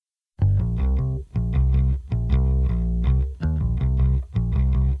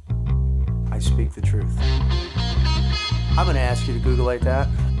speak the truth. I'm gonna ask you to Googlate that.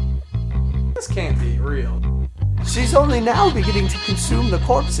 This can't be real. She's only now beginning to consume the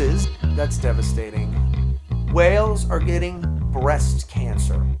corpses. That's devastating. Whales are getting breast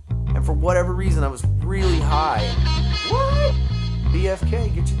cancer. And for whatever reason, I was really high. What?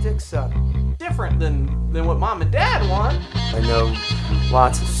 BFK, get your dick sucked. Different than what mom and dad want. I know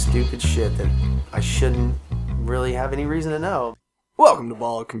lots of stupid shit that I shouldn't really have any reason to know. Welcome to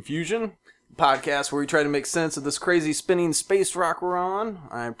Ball of Confusion, the podcast where we try to make sense of this crazy spinning space rock we're on.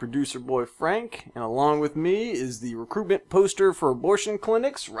 I'm producer boy Frank, and along with me is the recruitment poster for abortion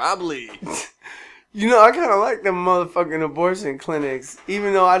clinics, Rob Lee. You know, I kind of like them motherfucking abortion clinics,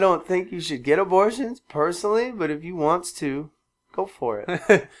 even though I don't think you should get abortions, personally, but if you wants to, go for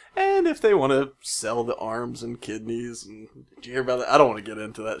it. And if they want to sell the arms and kidneys, and did you hear about that? I don't want to get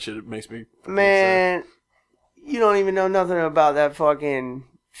into that shit, it makes me Man, you don't even know nothing about that fucking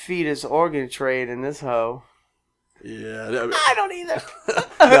fetus organ trade in this hoe. Yeah. I don't either.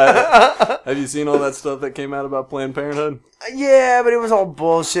 Have you seen all that stuff that came out about Planned Parenthood? Yeah, but it was all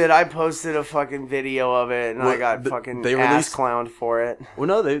bullshit. I posted a fucking video of it, and I got fucking ass clowned for it. Well,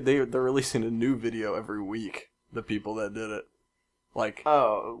 no, they're releasing a new video every week, the people that did it. Like,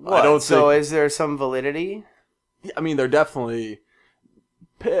 oh, what? So is there some validity? I mean, they're definitely...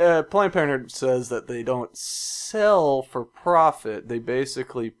 Planned Parenthood says that they don't sell for profit. They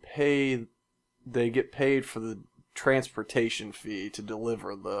basically get paid for the transportation fee to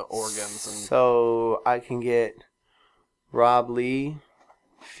deliver the organs. And so I can get Rob Lee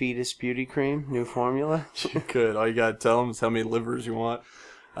fetus beauty cream, new formula? You could. All you gotta tell them is how many livers you want.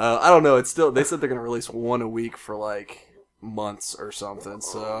 I don't know. It's still... They said they're gonna release one a week for, like, months or something,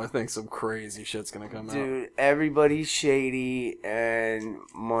 so I think some crazy shit's gonna come out. Dude, everybody's shady and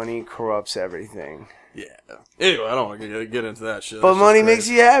money corrupts everything. Yeah. Anyway, I don't want to get into that shit. But money makes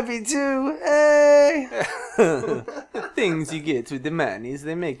you happy too. Hey. Things you get with the money is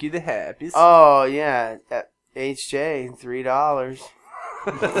they make you the happiest. Oh yeah, HJ,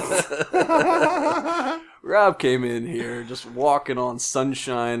 $3. Rob came in here just walking on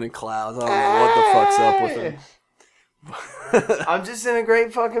sunshine and clouds. I don't know what the fuck's up with him. I'm just in a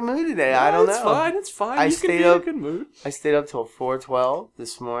great fucking mood today. I don't know. It's fine. You can be in a good mood. I stayed up till 4:12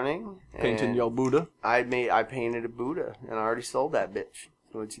 this morning. Painting your Buddha. I painted a Buddha, and I already sold that bitch.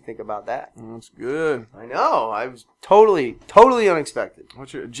 What'd you think about that? That's good. I know. I was totally unexpected.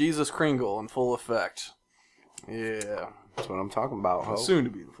 What's your Jesus Kringle in full effect? Yeah, that's what I'm talking about. Ho. Soon to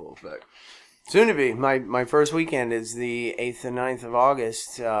be the full effect. Soon to be. My first weekend is the 8th and 9th of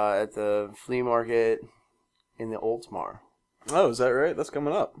August at the flea market in the Oldsmar. Oh, is that right? That's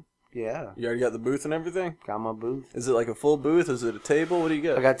coming up. Yeah. You already got the booth and everything? Got my booth. Is it like a full booth? Is it a table? What do you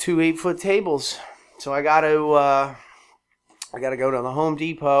got? I got 2 8-foot tables. So I got to go to the Home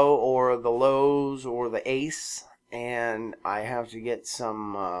Depot or the Lowe's or the Ace, and I have to get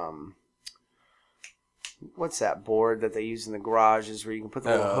some what's that board that they use in the garages where you can put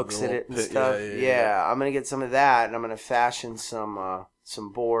the little hooks in it and stuff? Yeah, I'm going to get some of that, and I'm going to fashion some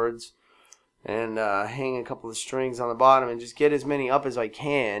boards and hang a couple of strings on the bottom and just get as many up as I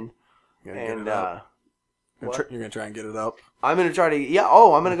can. You're going to try and get it up? I'm going to try to,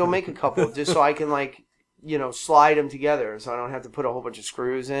 I'm going to go make a couple just so I can, slide them together so I don't have to put a whole bunch of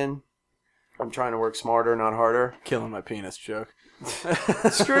screws in. I'm trying to work smarter, not harder. Killing my penis joke.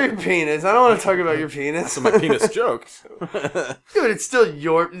 Screw your penis. I don't want to talk about your penis. That's my penis joke. Dude, it's still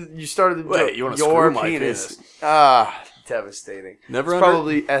you started the joke. You want to screw my penis. Ah, devastating. Never it's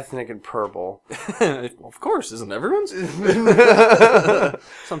probably ethnic and purple. Of course, isn't everyone's?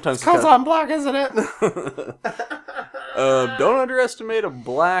 Sometimes because I'm black, isn't it? Don't underestimate a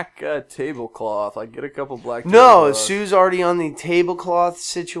black tablecloth. I get a couple black. No, Sue's already on the tablecloth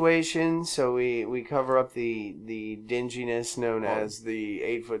situation, so we cover up the dinginess known as the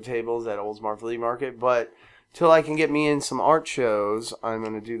 8-foot tables at Oldsmar Flea Market. But till I can get me in some art shows, I'm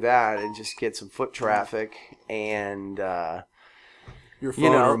going to do that and just get some foot traffic and. Your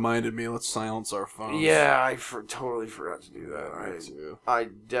phone reminded me, let's silence our phones. Yeah, I totally forgot to do that. I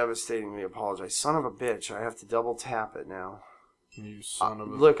devastatingly apologize. Son of a bitch, I have to double tap it now. You son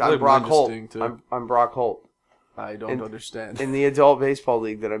of a... Look, I'm Brock Holt. I'm Brock Holt. I don't understand. In the adult baseball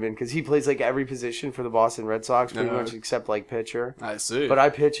league that I'm in, because he plays like every position for the Boston Red Sox, pretty much except like pitcher. I see. But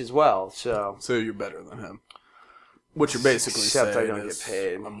I pitch as well, so... So you're better than him. What you're basically saying I don't get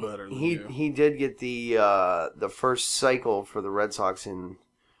paid. I'm better than you. He did get the first cycle for the Red Sox in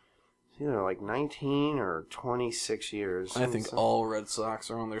like 19 or 26 years. I think all Red Sox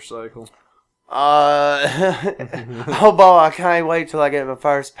are on their cycle. Oh, boy, I can't wait till I get my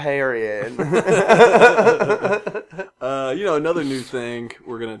first period. Another new thing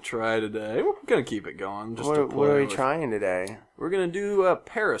we're gonna try today. We're gonna keep it going. Just to What are play we with. trying today? We're gonna do a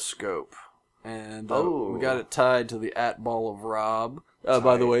Periscope, and we got it tied to the @BallOfRob.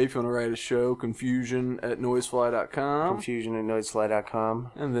 By the way, if you want to write a show, confusion@noisefly.com.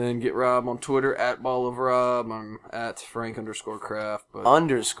 Confusion@noisefly.com. And then get Rob on Twitter @BallOfRob. I'm @Frank_Craft. But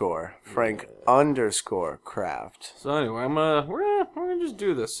Frank_Craft. So anyway, we're gonna just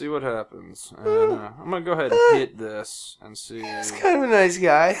do this, see what happens. And, I'm gonna go ahead and hit this and see. He's kind of a nice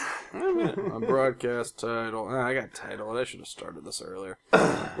guy. A broadcast title. I got title. I should have started this earlier.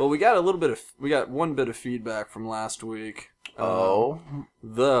 Well, we got one bit of feedback from last week. Though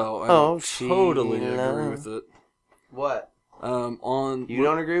I totally agree with it. What? You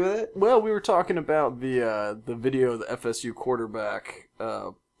don't agree with it? Well, we were talking about the video of the FSU quarterback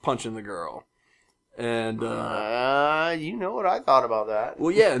punching the girl, and you know what I thought about that.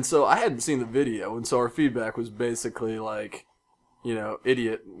 well, yeah, and so I hadn't seen the video, and so our feedback was basically like,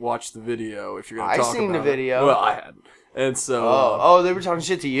 idiot, watch the video if you're going to talk about it. I seen the video. Well, I hadn't. And so... they were talking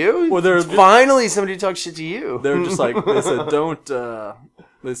shit to you? Well, finally somebody talked shit to you. They were just like, they said, don't... what the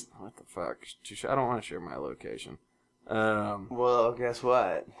fuck? I don't want to share my location. Well, guess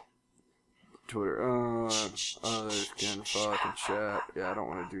what? Twitter. Others can fucking chat. Yeah, I don't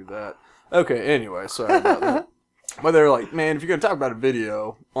want to do that. Okay, anyway, sorry about that. But they're like, man, if you're going to talk about a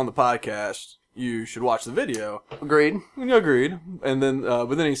video on the podcast, you should watch the video. Agreed. Agreed. And then,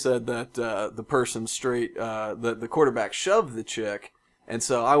 but then he said that the person that the quarterback shoved the chick, and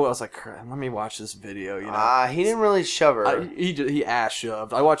so I was like, let me watch this video. He didn't really shove her. He ass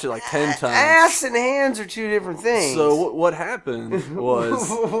shoved. I watched it like 10 times. Ass and hands are two different things. So what happened was,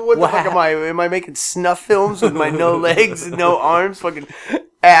 what the fuck am I? Am I making snuff films with my no legs and no arms, fucking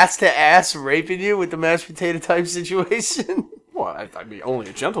ass to ass raping you with the mashed potato type situation? Well, I mean, only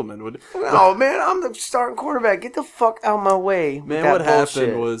a gentleman would. Oh man, I'm the starting quarterback. Get the fuck out of my way. Man, what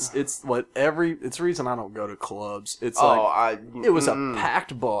happened was it's the reason I don't go to clubs. It's it was a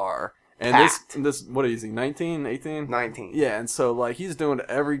packed bar, and this what is he, 19, 18? 19. Yeah, and so like he's doing what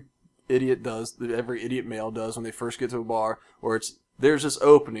every idiot male does when they first get to a bar, where there's this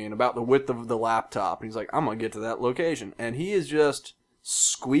opening about the width of the laptop, and he's like, I'm gonna get to that location, and he is just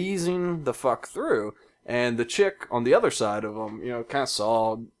squeezing the fuck through. And the chick on the other side of him, kind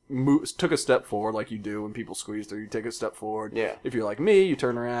of took a step forward like you do when people squeeze through. You take a step forward. Yeah. If you're like me, you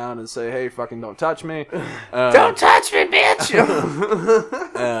turn around and say, hey, fucking don't touch me. Don't touch me, bitch!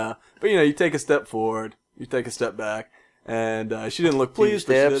 But, you take a step forward. You take a step back. And she didn't look pleased.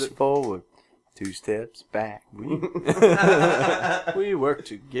 2 steps forward. 2 steps back. We work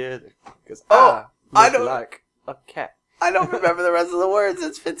together. Because I look like a cat. I don't remember the rest of the words.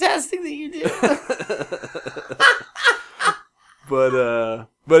 It's fantastic that you do.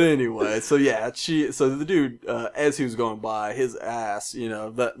 But anyway, so yeah, so the dude, as he was going by, his ass,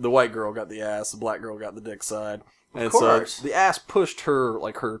 the white girl got the ass, the black girl got the dick side. And of course. So the ass pushed her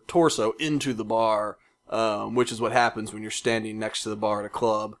torso into the bar, which is what happens when you're standing next to the bar at a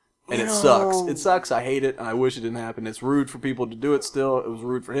club. And it sucks. It sucks. I hate it. And I wish it didn't happen. It's rude for people to do it still. It was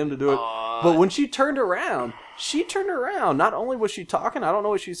rude for him to do it. But when she turned around. Not only was she talking, I don't know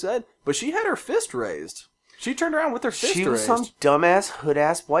what she said, but she had her fist raised. She turned around with her fist raised. She was some dumbass,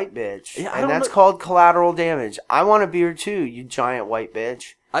 hood-ass white bitch. Yeah, and that's called collateral damage. I want a beer too, you giant white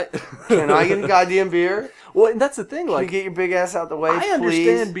bitch. Can I get a goddamn beer? Well, and that's the thing. Like, can you get your big ass out the way, please? I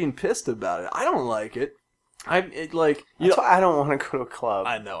understand being pissed about it. I don't like it. I don't want to go to a club.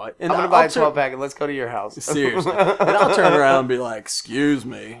 I know. I'm going to buy a 12-pack and let's go to your house. Seriously. And I'll turn around and be like, excuse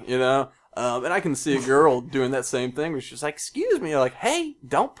me, And I can see a girl doing that same thing where she's like, excuse me. Like, hey,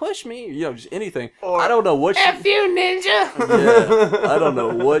 don't push me. Just anything. Or, I don't know what F you, ninja. Yeah. I don't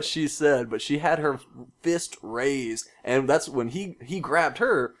know what she said, but she had her fist raised. And that's when he grabbed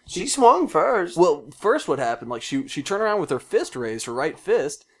her. She swung first. Well, first what happened, like she turned around with her fist raised, her right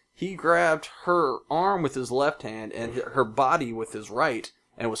fist. He grabbed her arm with his left hand and her body with his right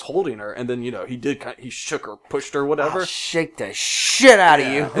and was holding her. And then, he shook her, pushed her, whatever. Shake the shit out of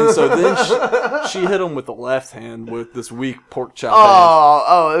you. And so then she hit him with the left hand with this weak pork chop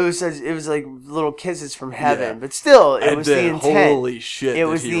hand. It was like little kisses from heaven. Yeah. But still, it was the intent. Holy shit, it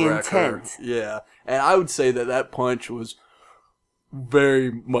was the intent. Her. Yeah. And I would say that punch was very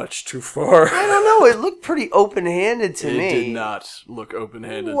much too far. I don't know. It looked pretty open-handed to me. It did not look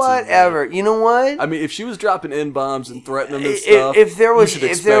open-handed. Whatever. You know what? I mean, if she was dropping N-bombs and threatening them and stuff, if there was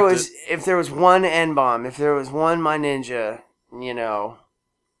one N-bomb, if there was one My Ninja,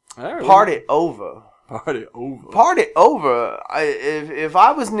 part it over. Party over. Party over. If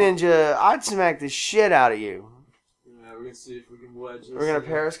I was Ninja, I'd smack the shit out of you. Yeah, we're gonna see if we can wedge this. We're gonna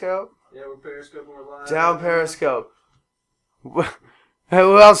Periscope? Yeah, we're Periscoping. We're live. Down Periscope.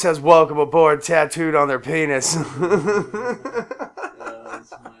 Who else has welcome aboard tattooed on their penis? I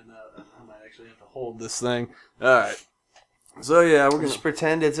might actually have to hold this thing. Alright. So yeah, we're gonna just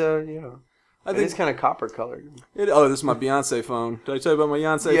pretend it's a, I think it's kind of copper colored. This is my Beyonce phone. Did I tell you about my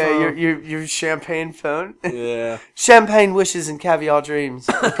Beyonce phone? Yeah, your champagne phone. Yeah. Champagne wishes and caviar dreams.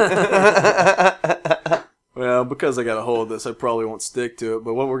 Well, because I got to hold this, I probably won't stick to it.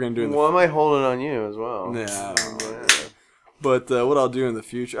 But what we're going to do I might hold it on you as well. Yeah. But what I'll do in the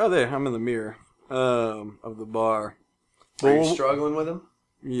future... Oh, there. I'm in the mirror of the bar. Are you struggling with him?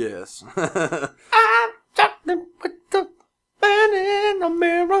 Yes. I'm struggling with the man in the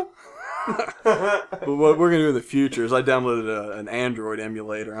mirror. But what we're going to do in the future is I downloaded an Android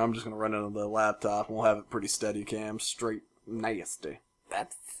emulator. I'm just going to run it on the laptop, and we'll have it pretty steady cam, straight nasty.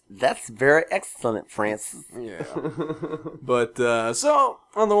 That's very excellent, Francis. Yeah. But, so,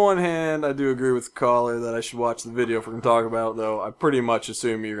 on the one hand, I do agree with the caller that I should watch the video if we're going to talk about it, though I pretty much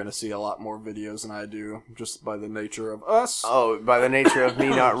assume you're going to see a lot more videos than I do, just by the nature of us. Oh, by the nature of me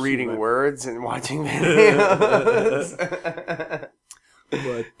not reading words and watching videos.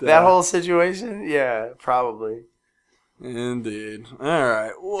 But, that whole situation? Yeah, probably. Indeed.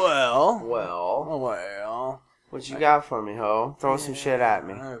 Alright, well. What you got for me, ho? Throw some shit at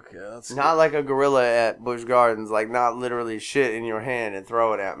me. Okay, that's not like a gorilla at Busch Gardens, like not literally shit in your hand and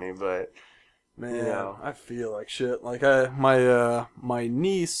throw it at me, but man, I feel like shit. Like my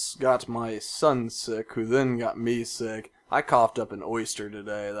niece got my son sick, who then got me sick. I coughed up an oyster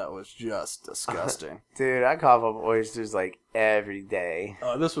today. That was just disgusting. Dude, I cough up oysters like every day.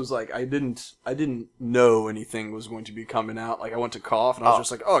 This was like I didn't know anything was going to be coming out. Like I went to cough and I was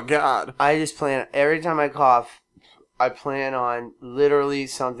just like, oh god. I just plan every time I cough. I plan on literally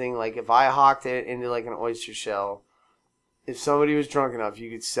something like if I hawked it into like an oyster shell, if somebody was drunk enough,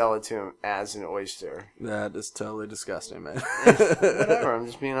 you could sell it to him as an oyster. That is totally disgusting, man. Whatever, I'm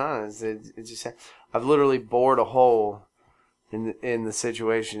just being honest. It just I've literally bored a hole in the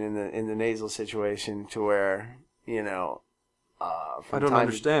situation in the nasal situation to where I don't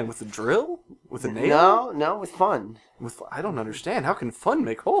understand. With the drill? With the nail? No, with fun. I don't understand. How can fun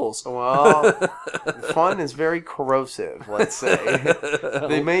make holes? Well, fun is very corrosive, let's say.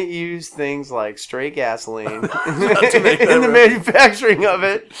 They may use things like straight gasoline in the manufacturing of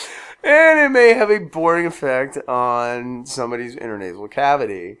it, and it may have a boring effect on somebody's intranasal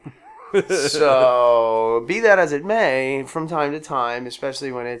cavity. So, be that as it may, from time to time,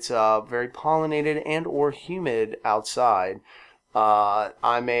 especially when it's very pollinated and or humid outside,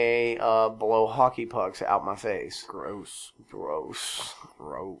 I may blow hockey pucks out my face. Gross.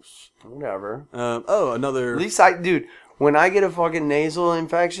 Whatever. Another... At least when I get a fucking nasal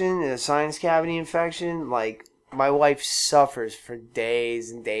infection, a sinus cavity infection, like, my wife suffers for days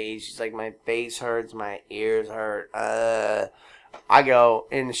and days. She's like, my face hurts, my ears hurt, I go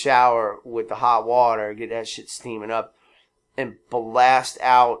in the shower with the hot water, get that shit steaming up, and blast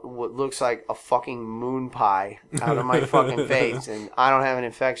out what looks like a fucking moon pie out of my fucking face, and I don't have an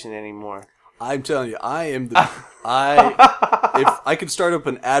infection anymore. I'm telling you, if I could start up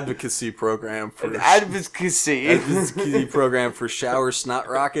an advocacy program for program for shower snot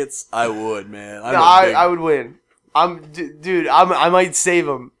rockets, I would, man. I would win. I might save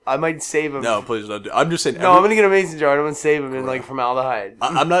him. No, please don't do. I'm just saying. No, I'm gonna get a mason jar. I'm gonna save him in like formaldehyde.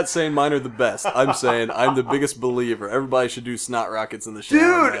 I'm not saying mine are the best. I'm saying I'm the biggest believer. Everybody should do snot rockets in the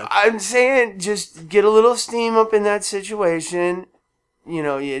shower. Dude, man. I'm saying just get a little steam up in that situation.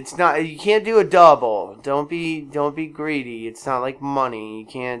 It's not. You can't do a double. Don't be greedy. It's not like money. You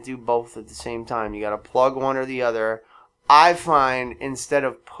can't do both at the same time. You gotta plug one or the other. I find instead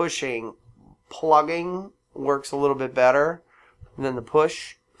of pushing, plugging works a little bit better than the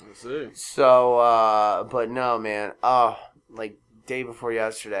push. I see. So, but no, man. Like day before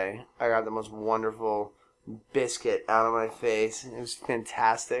yesterday, I got the most wonderful biscuit out of my face. It was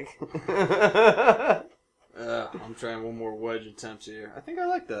fantastic. I'm trying one more wedge attempt here. I think I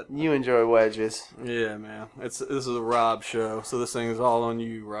like that. You enjoy wedges. Yeah, man. This is a Rob show, so this thing is all on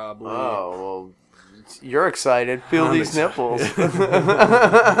you, Rob Lee. Oh, well, you're excited. Feel these nipples.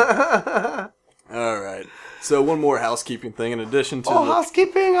 All right. So one more housekeeping thing in addition to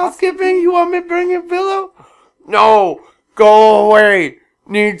housekeeping. You want me to bring your pillow? No. Go away.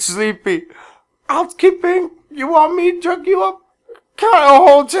 Need sleepy. Housekeeping. You want me to drug you up? What kind of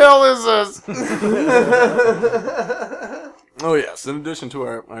hotel is this? Oh yes. In addition to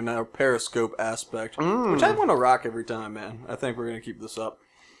our Periscope aspect, which I want to rock every time, man. I think we're gonna keep this up.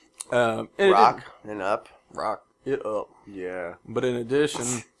 Rock and up. Rock it up. Yeah. But in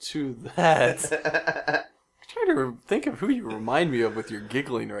addition to that, I'm trying to think of who you remind me of with your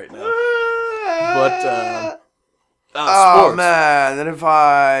giggling right now. But oh sports. man, then if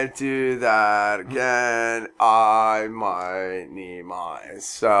I do that again, I might knee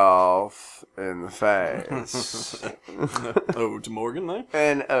myself in the face. Ode to Morgan, there.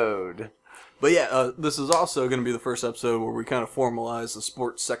 An ode. But yeah, this is also going to be the first episode where we kind of formalize the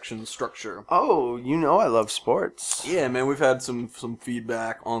sports section structure. Oh, you know I love sports. Yeah, man, we've had some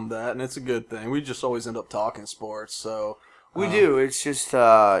feedback on that, and it's a good thing. We just always end up talking sports, so... We do. It's just,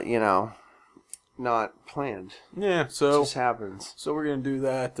 not planned. Yeah, It so... just happens. So we're going to do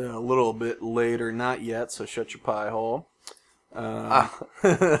that a little bit later. Not yet, so shut your pie hole.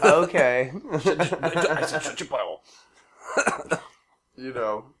 Okay. I said shut your pie hole.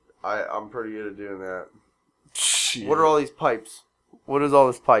 I'm pretty good at doing that. Shit. What are all these pipes? What is all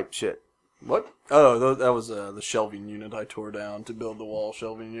this pipe shit? What? Oh, that was the shelving unit I tore down to build the wall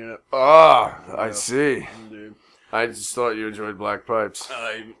shelving unit. Ah, Yeah. I see. Dude. I just thought you enjoyed black pipes.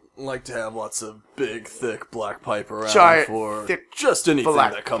 I like to have lots of big, thick black pipe around Giant, for thick just anything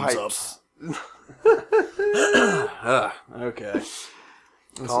black that comes pipes. up. Okay.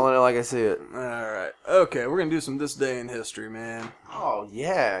 Calling it like I see it. Alright. Okay, we're going to do some This Day in History, man. Oh,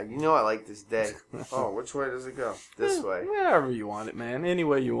 yeah. You know I like this day. Oh, which way does it go? This way. Wherever you want it, man. Any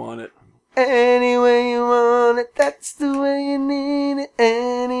way you want it. Any way you want it, that's the way you need it.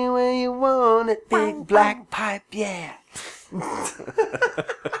 Any way you want it, big black pipe, yeah.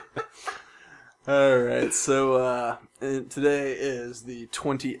 Alright, so today is the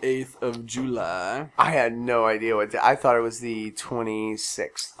 28th of July. I had no idea what I thought it was the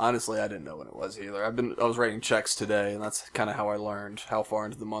 26th. Honestly, I didn't know when it was either. I was writing checks today, and that's kind of how I learned how far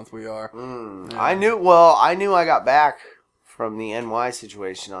into the month we are. Yeah. I knew I got back from the NY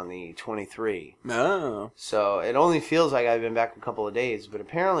situation on the 23. No. So it only feels like I've been back a couple of days, but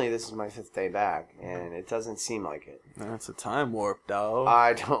apparently this is my 5th day back, and it doesn't seem like it. That's a time warp, dog.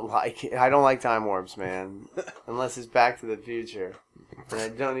 I don't like it. I don't like time warps, man. Unless it's Back to the Future. And I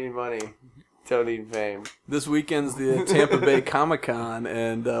don't need money. Don't need fame. This weekend's the Tampa Bay Comic-Con,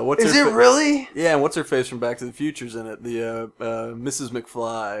 and Is it really? Yeah, and what's her face from Back to the Future's in it? The Mrs.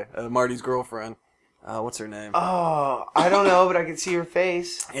 McFly, Marty's girlfriend. What's her name? Oh, I don't know, but I can see her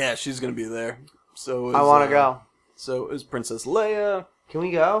face. Yeah, she's gonna be there. So I want to go. So is Princess Leia. Can we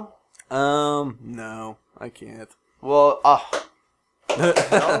go? No, I can't. Well, oh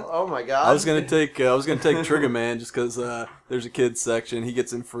my God! I was gonna take Trigger Man just because there's a kids section. He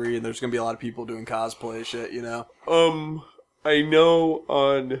gets in free, and there's gonna be a lot of people doing cosplay shit. You know. I know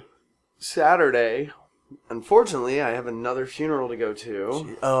on Saturday. Unfortunately, I have another funeral to go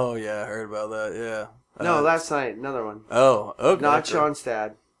to. Oh yeah, I heard about that. Yeah. No, last night, another one. Oh, okay. Not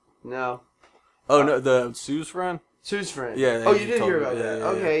Schoenstad. No. Oh no, the Sue's friend. Sue's friend. Yeah. Oh, you did hear about me. that. Yeah.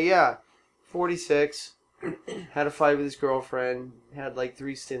 Okay, yeah. 46. Had a fight with his girlfriend. Had like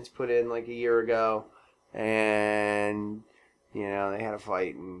 3 stints put in like a year ago. And, they had a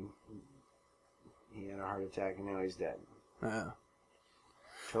fight and he had a heart attack and now he's dead. Yeah.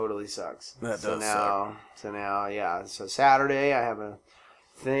 Totally sucks. That so does now, suck. So now, yeah. So Saturday I have a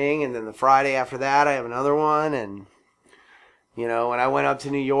thing, and then the Friday after that I have another one. And when I went up to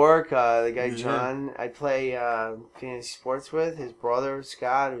New York, the guy John I play fantasy sports with, his brother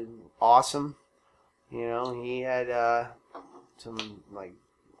Scott, was awesome. He had some like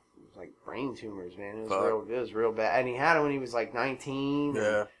brain tumors, man. It was real bad, and he had it when he was like 19.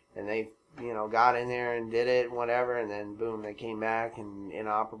 Yeah. And they got in there and did it, whatever, and then boom, they came back and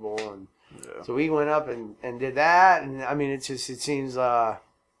inoperable, and so we went up and did that, and I mean, it seems far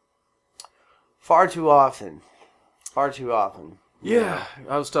too often. Yeah,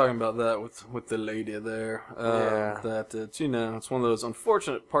 I was talking about that with the lady there. That it's it's one of those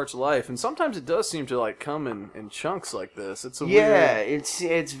unfortunate parts of life, and sometimes it does seem to like come in chunks like this. It's weird...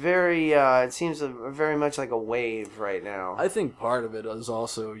 it's very it seems very much like a wave right now. I think part of it is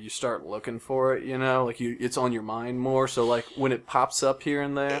also you start looking for it, like it's on your mind more. So like when it pops up here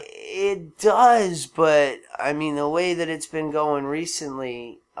and there, it does. But I mean, the way that it's been going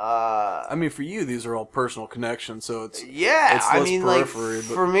recently. I mean, for you, these are all personal connections, so it's I mean, like but...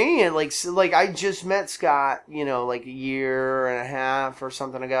 for me, like I just met Scott, like a year and a half or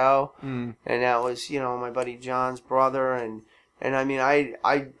something ago, and that was my buddy John's brother, and I mean, I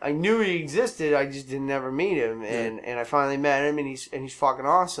knew he existed, I just didn't ever meet him, and I finally met him, and he's fucking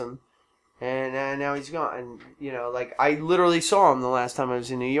awesome, and now he's gone, and like I literally saw him the last time I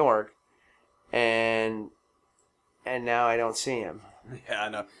was in New York, and now I don't see him. Yeah, I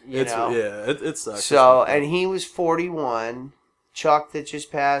know. It sucks. So, and he was 41, Chuck that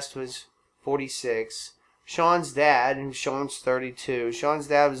just passed was 46. Sean's dad, and Sean's 32. Sean's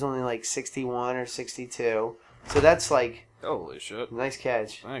dad was only like 61 or 62. So that's like... Holy shit. Nice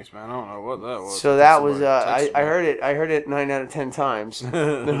catch. Thanks, man. I don't know what that was. So that was I heard it 9 out of 10 times.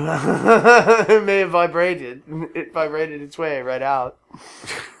 It may have vibrated. It vibrated its way right out.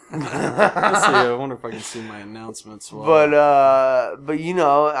 Let's see. I wonder if I can see my announcements. But you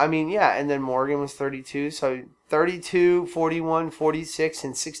know, I mean, yeah. And then Morgan was 32. So 32, 41, 46,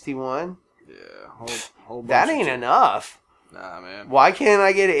 and 61. Yeah, whole bunch. That ain't enough. Nah, man. Why can't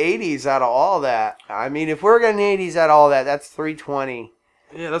I get 80s out of all that? I mean, if we're getting 80s out of all that, that's 320.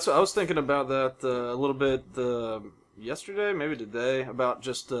 Yeah, that's what I was thinking about that a little bit yesterday, maybe today, about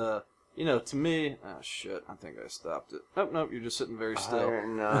just, you know, to me... Oh, shit, I think I stopped it. Nope, you're just sitting very still.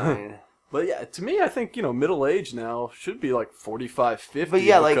 109. But yeah, to me, I think, you know, middle age now should be like 45, 50. But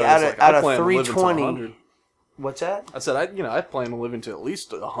yeah, like out of 320... 100. What's that? I said I plan on living to at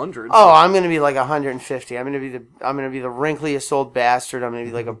least 100. Oh, so. I'm gonna be like 150. I'm gonna be the wrinkliest old bastard. I'm gonna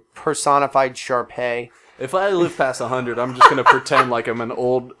be like a personified Sharpay. If I live past 100, I'm just gonna pretend like I'm an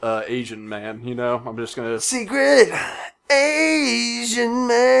old Asian man. You know, I'm just gonna secret Asian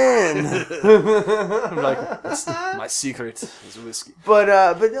man. I'm like, my secret is whiskey. But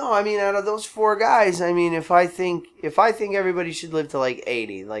no, I mean, out of those four guys, I mean, if I think everybody should live to like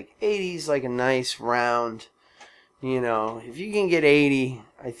 80, like 80 is like a nice round. You know, if you can get 80,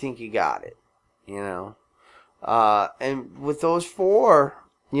 I think you got it. You know, and with those four,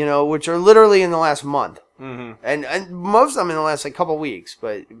 you know, which are literally in the last month, and most of them in the last like couple weeks,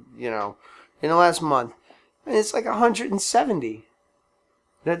 but you know, in the last month, and it's like 170.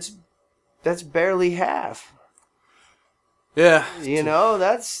 That's barely half. Yeah, you know,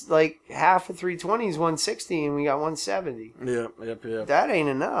 that's like half of 320 is 160, and we got 170. Yep. That ain't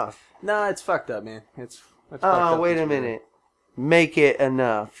enough. Nah, it's fucked up, man. It's oh, wait a minute. Make it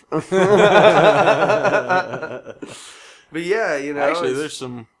enough. But yeah, you know. Actually, there's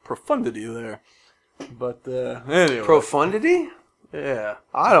some profundity there. But anyway. Profundity? Yeah.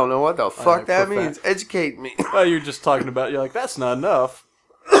 I don't know what the fuck that means. Educate me. Well, you're just talking about, you're like, that's not enough.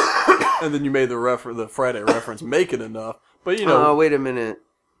 And then you made the Friday reference, make it enough. But, you know. Oh, wait a minute.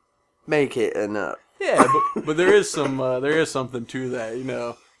 Make it enough. Yeah, but there is something to that, you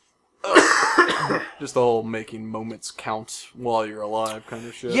know. Just the whole making moments count while you're alive kind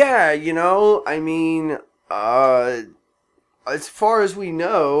of shit. Yeah, you know, I mean, as far as we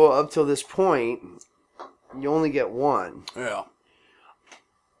know, up till this point, you only get one. Yeah.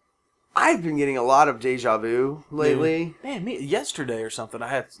 I've been getting a lot of deja vu lately. Man, yesterday or something, I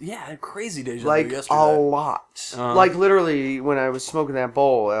had crazy deja vu yesterday. Like, a lot. Like, literally, when I was smoking that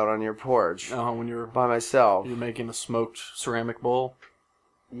bowl out on your porch. When you were... By myself. You're making a smoked ceramic bowl?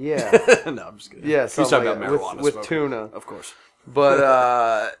 Yeah. No, I'm just kidding. Yeah, he's talking about marijuana with tuna. Of course.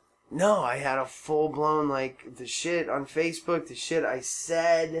 But, no, I had a full-blown, like, the shit on Facebook, the shit I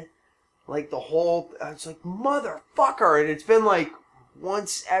said, like, the whole... I was like, motherfucker! And it's been, like,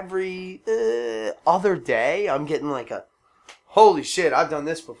 once every other day, I'm getting, like, a... Holy shit, I've done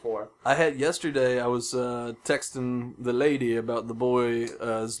this before. Yesterday, I was texting the lady about the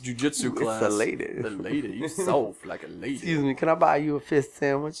boy's jiu-jitsu class. It's the lady. The lady. You soft like a lady. Excuse me, can I buy you a fifth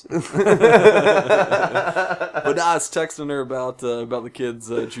sandwich? But I was texting her about the kid's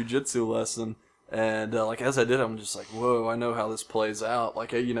jiu-jitsu lesson. And like as I did, I'm just like, whoa, I know how this plays out.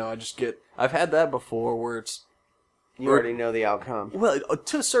 Like, you know, I've had that before where it's... You already know the outcome. Well,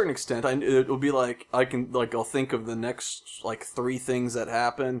 to a certain extent, it'll be like I'll think of the next like 3 things that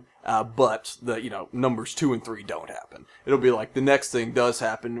happen, but the numbers 2 and 3 don't happen. It'll be like the next thing does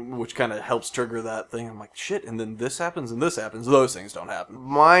happen, which kind of helps trigger that thing. I'm like, shit, and then this happens and this happens. Those things don't happen.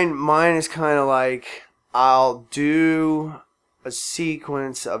 Mine is kind of like I'll do a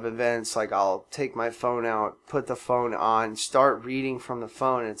sequence of events. Like I'll take my phone out, put the phone on, start reading from the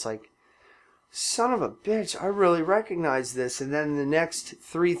phone. And it's like, son of a bitch, I really recognize this. And then the next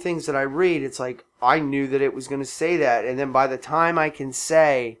 3 things that I read, it's like, I knew that it was going to say that. And then by the time I can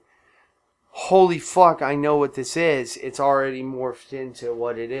say, holy fuck, I know what this is, it's already morphed into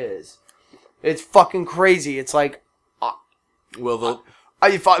what it is. It's fucking crazy. It's like,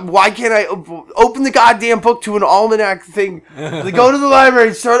 why can't I open the goddamn book to an almanac thing? Go to the library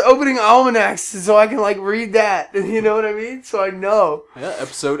and start opening almanacs so I can like read that. You know what I mean? So I know. Yeah,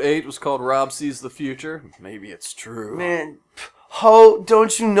 episode 8 was called Rob Sees the Future. Maybe it's true. Man, ho,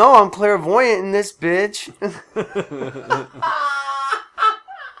 don't you know I'm clairvoyant in this bitch?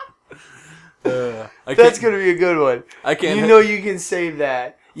 That's going to be a good one. I can't. You know you can save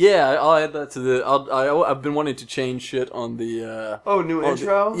that. Yeah, I'll add that to the... I've been wanting to change shit on the... new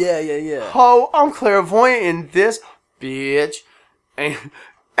intro? Yeah. Oh, I'm clairvoyant in this, bitch.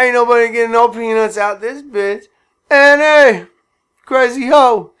 Ain't nobody getting no peanuts out this bitch. And hey, crazy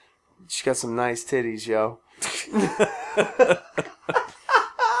hoe. She got some nice titties, yo.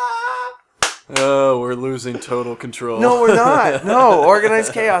 Oh, we're losing total control. No, we're not. No,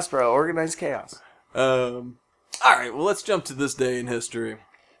 organized chaos, bro. Organized chaos. All right, well, let's jump to this day in history.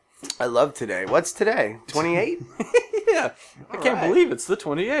 I love today. What's today? 28? Yeah. I can't believe it's the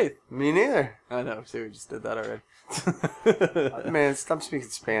 28th. Me neither. I know. See, we just did that already. Man, stop speaking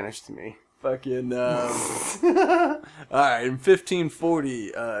Spanish to me. Fucking, all right, in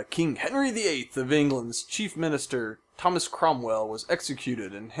 1540, King Henry VIII of England's chief minister, Thomas Cromwell, was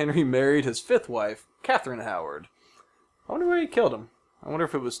executed, and Henry married his fifth wife, Catherine Howard. I wonder where he killed him. I wonder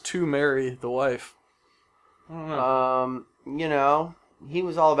if it was to marry the wife. I don't know. You know, he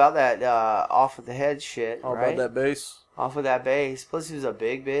was all about that off with the head shit, All right? about that bass. Off with that base. Plus, he was a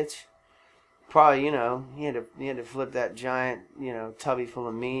big bitch. Probably, you know, he had to flip that giant, you know, tubby full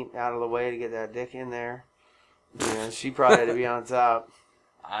of meat out of the way to get that dick in there. You know, she probably had to be on top.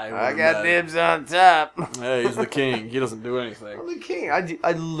 I got dibs on top. Hey, he's the king. He doesn't do anything. I'm the king.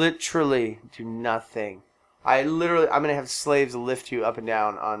 I literally do nothing. I'm gonna have slaves lift you up and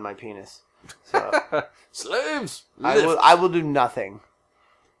down on my penis. So Slaves. I will do nothing.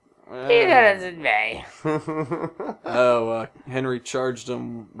 Henry charged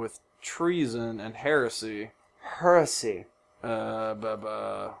him with treason and heresy. Heresy.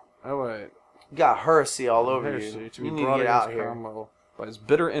 Oh wait. You got heresy all over Heresy you. to be You need to brought get out against here. Cromwell by his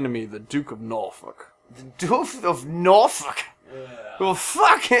bitter enemy, the Duke of Norfolk. The Duke of Norfolk. Yeah. Well,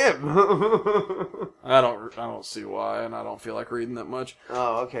 fuck him. I don't see why, and I don't feel like reading that much.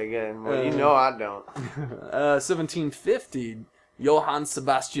 Oh, okay, good. Well, you know I don't. 1750, Johann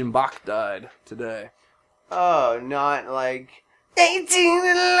Sebastian Bach died today. Oh, not like 18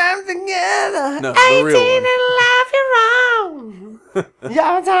 and alive together. No, the real 18 one. and alive, you're wrong.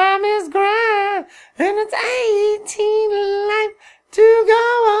 Your time is grand, and it's 18 alive to go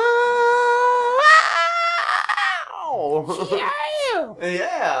on.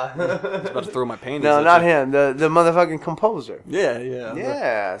 Yeah. I was about to throw my panties No, at not you. him. The motherfucking composer. Yeah.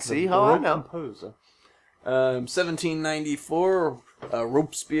 Yeah. See how I Baroque know. composer. 1794,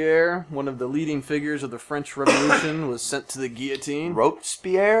 Robespierre, one of the leading figures of the French Revolution, was sent to the guillotine.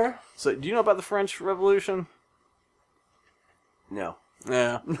 Robespierre? So, do you know about the French Revolution? No.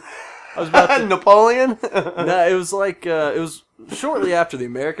 Yeah. I was about to... Napoleon? No, it was like, it was shortly after the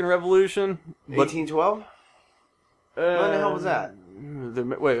American Revolution. But, 1812? When the hell was that?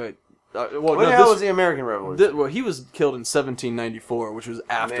 Wait. When the hell was the American Revolution? Well, he was killed in 1794, which was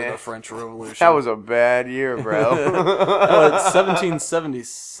after the French Revolution. That was a bad year, bro. It's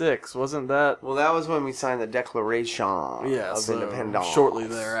 1776, wasn't that? Well, that was when we signed the Declaration of Independence. Shortly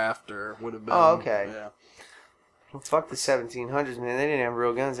thereafter would have been. Oh, okay. Yeah. Well, fuck the 1700s, man. They didn't have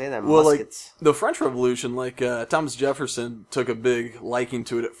real guns. They had muskets. Like the French Revolution, Thomas Jefferson took a big liking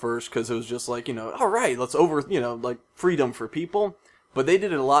to it at first because it was just like, all right, let's freedom for people. But they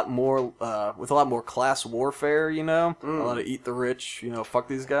did it a lot more, with a lot more class warfare, a lot of eat the rich, fuck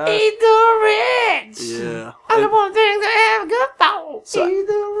these guys. Eat the rich! Yeah. I don't want things to have good thoughts. Eat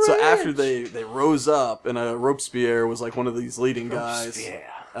the rich! So after they rose up, and Robespierre was like one of these leading guys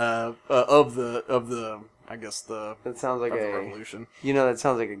of the I guess the that sounds like a revolution. That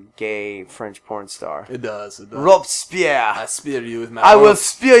sounds like a gay French porn star. It does. Robespierre. I spear you with my I will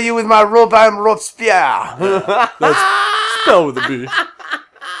spear you with my rope. I am Robespierre. Yeah, that's spelled with a B.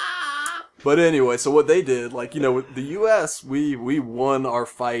 But anyway, so what they did, with the U.S., we won our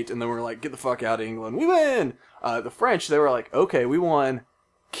fight, and then we were like, get the fuck out of England. We win! The French, they were like, okay, we won.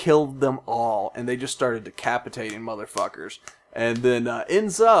 Killed them all. And they just started decapitating motherfuckers. And then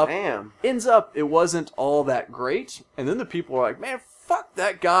ends up, it wasn't all that great. And then the people were like, man, fuck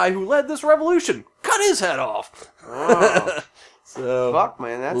that guy who led this revolution. Cut his head off. Oh. So, fuck,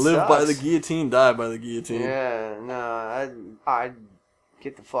 man, that live sucks. by the guillotine, die by the guillotine. Yeah, no, I'd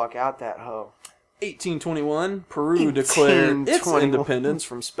get the fuck out that hoe. 1821, Peru declared its independence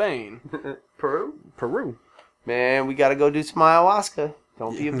from Spain. Peru. Man, we gotta go do some ayahuasca.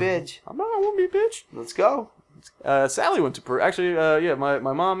 Don't be a bitch. I won't be a bitch. Let's go. Sally went to Peru. Actually, my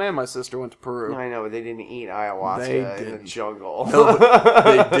mom and my sister went to Peru. I know, but they didn't eat ayahuasca in the jungle. No,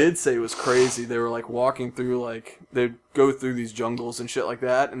 but they did say it was crazy. They were walking through, they'd go through these jungles and shit like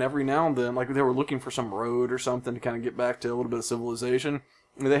that, and every now and then, they were looking for some road or something to kind of get back to a little bit of civilization.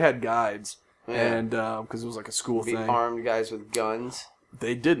 And they had guides, and because it was a school thing. Armed guys with guns.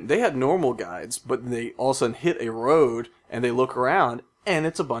 They didn't. They had normal guides, but they all of a sudden hit a road, and they look around, and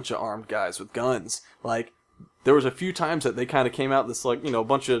it's a bunch of armed guys with guns. There was a few times that they kind of came out this, a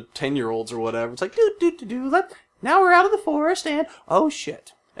bunch of 10-year-olds or whatever. It's like, do, let Now we're out of the forest, and oh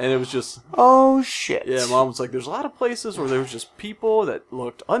shit. And it was just... Oh, shit. Yeah, Mom was like, there's a lot of places where there was just people that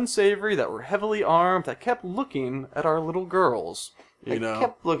looked unsavory, that were heavily armed, that kept looking at our little girls. You know?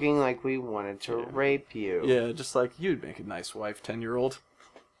 Kept looking like we wanted to rape you. Yeah, just like, you'd make a nice wife, 10-year-old.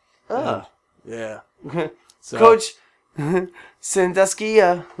 Ugh. Yeah. So, Coach Sandusky.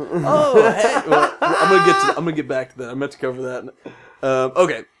 Oh, hey. Well, I'm gonna get back to that. I meant to cover that.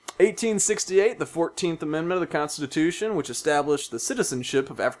 Okay. 1868, the 14th Amendment of the Constitution, which established the citizenship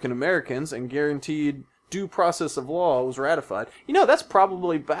of African Americans and guaranteed due process of law, was ratified. You know, that's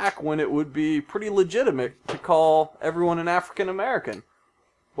probably back when it would be pretty legitimate to call everyone an African American.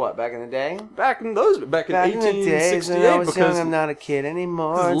 What, back in the day? Back in 1868, when I was because young, I'm not a kid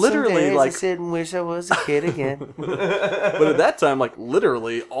anymore. Literally, Some days like, I sit and wish I was a kid again. but at that time, like,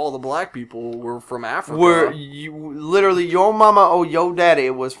 literally, all the black people were from Africa. Literally, your mama or your daddy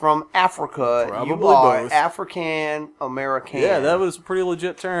was from Africa. Probably you are both. African American. Yeah, that was a pretty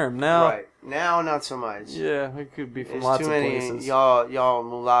legit term. Now, right now, not so much. Yeah, it could be from There's lots too of many places. y'all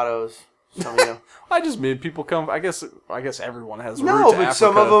mulattoes. Some of you. I just mean people come. I guess everyone has No, roots to but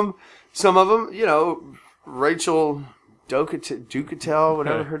Africa. some of them, you know, Rachel Ducatel,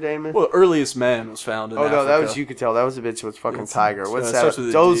 whatever her name is. Well, earliest man was found in Africa. No, that was Yucatel. That was a bitch with fucking tiger. What's it that? starts with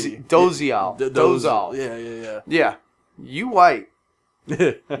a D. Dozial. Dozal. Yeah. Yeah, you white.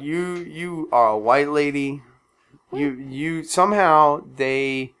 you are a white lady. You somehow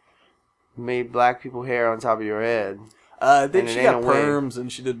they made black people hair on top of your head. Then she got perms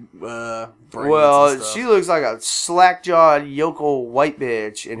and she did braids and stuff. She looks like a slack-jawed yokel white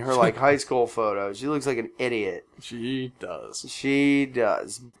bitch in her like high school photo. She looks like an idiot. She does.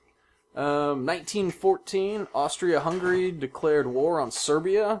 1914, Austria-Hungary declared war on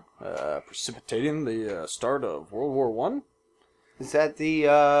Serbia, precipitating the start of World War One. Is that the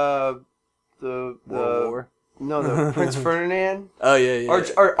World War? No, the Prince Ferdinand? Oh, yeah.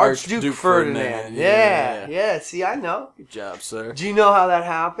 Archduke Ferdinand. Yeah. See, I know. Good job, sir. Do you know how that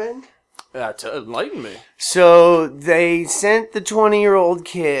happened? Enlighten me. So, they sent the 20-year-old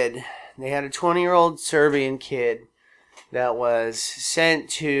kid. They had a 20-year-old Serbian kid that was sent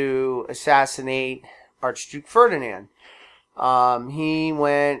to assassinate Archduke Ferdinand. He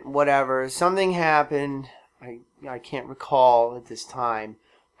went, whatever. Something happened. I can't recall at this time.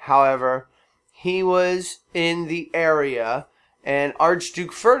 However, he was in the area, and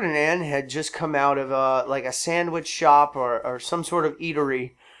Archduke Ferdinand had just come out of a sandwich shop or some sort of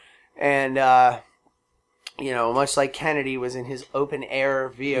eatery, and much like Kennedy was in his open air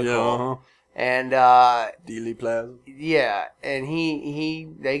vehicle, and Dealey Plaza. Yeah, and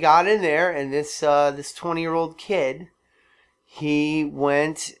they got in there, and this 20-year-old kid. He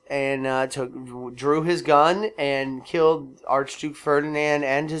went and drew his gun and killed Archduke Ferdinand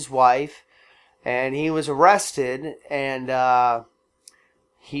and his wife. And he was arrested, and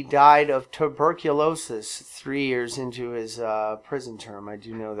he died of tuberculosis 3 years into his prison term. I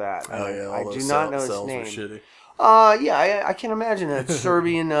do know that. Oh, yeah. I do not know his name. Were shitty. I can imagine a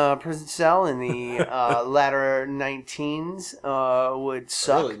Serbian prison cell in the latter 19s would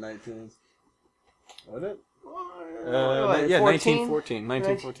suck. Early 19s. Would it?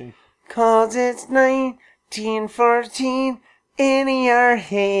 1914. 'Cause it's 1914, in your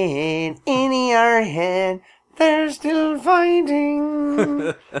head, they're still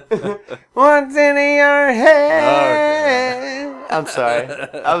fighting. What's in your head? Okay. I'm sorry.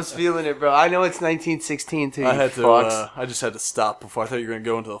 I was feeling it, bro. I know it's 1916 too. I just had to stop before I thought you were going to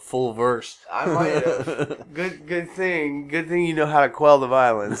go into the full verse. I might have. Good thing you know how to quell the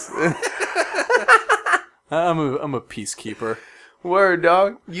violence. I'm a peacekeeper. Word,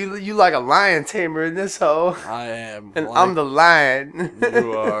 dog. You like a lion tamer in this hole. I am. And I'm the lion.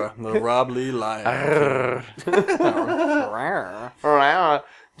 You are the Rob Lee lion. Did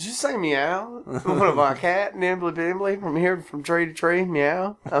you say meow? What am I, a cat? Nimbly bimbly from tree to tree?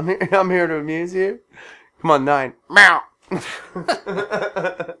 Meow. I'm here to amuse you. Come on, 9. Meow.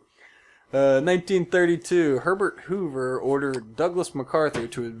 1932, Herbert Hoover ordered Douglas MacArthur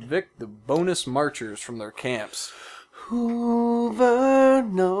to evict the bonus marchers from their camps. Hoover,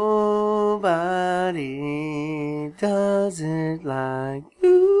 nobody does it like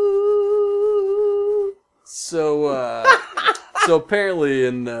you. So apparently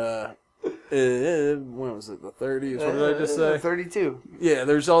in when was it, the 30s? What did I just say? 32. Yeah,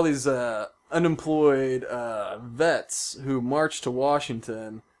 there's all these unemployed vets who marched to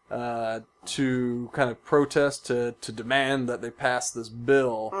Washington to kind of protest, to demand that they pass this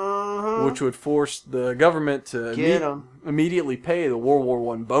bill which would force the government to Get 'em. immediately pay the World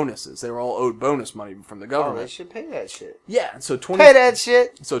War I bonuses. They were all owed bonus money from the Oh, government. they should pay that shit. Yeah, so Pay that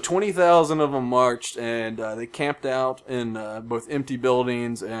shit. So 20,000 of them marched, and they camped out in both empty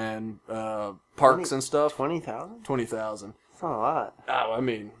buildings and parks and stuff. 20,000? 20,000. That's not a lot. Oh, I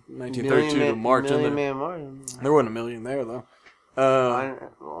mean, 1932 to March. Million man march. There wasn't a million there, though.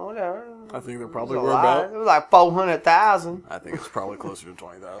 Whatever. I think there probably It was were a lot. about. It was like 400,000. I think it's probably closer to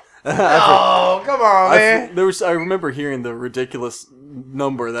 20,000. Oh, come on, man. I remember hearing the ridiculous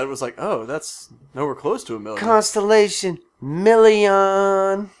number that was like, oh, that's nowhere close to a million. Constellation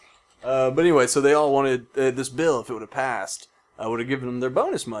million. But anyway, so they all wanted this bill, if it would have passed, would have given them their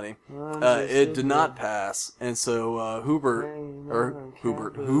bonus money. It did not pass, and so Hoover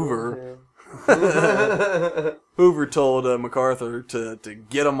Hoover told MacArthur to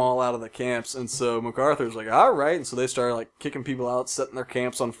get them all out of the camps, and so MacArthur's like, all right, and so they started like kicking people out, setting their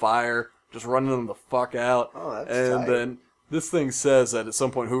camps on fire, just running them the fuck out. Oh, that's and tight. then this thing says that at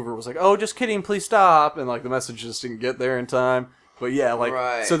some point Hoover was like, oh, just kidding, please stop, and like the message just didn't get there in time. But yeah, like,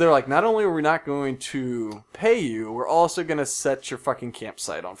 Right. So they're like, not only are we not going to pay you, we're also going to set your fucking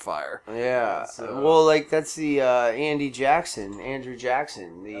campsite on fire. Yeah. So- Well, like, that's the Andrew Jackson,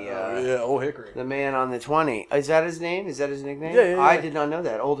 the Old Hickory. the man on the 20. Is that his name? Is that his nickname? Yeah. I did not know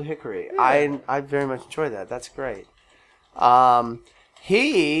that. Old Hickory. Yeah. I very much enjoy that. That's great.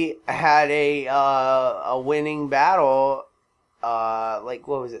 He had a winning battle. Like,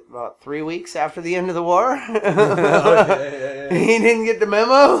 what was it? About 3 weeks after the end of the war. He didn't get the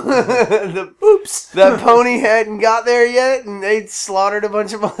memo. The pony hadn't got there yet, and they slaughtered a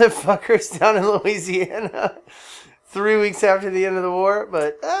bunch of motherfuckers down in Louisiana. 3 weeks after the end of the war,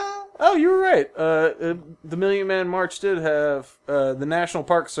 but. Oh, you were right. The Million Man March did have the National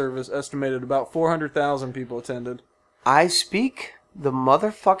Park Service estimated about 400,000 people attended. I speak the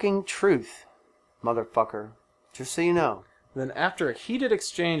motherfucking truth, motherfucker. Just so you know. Then, after a heated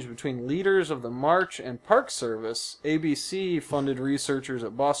exchange between leaders of the March and Park Service, ABC funded researchers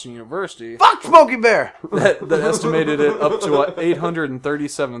at Boston University Fuck Smokey Bear! that estimated it up to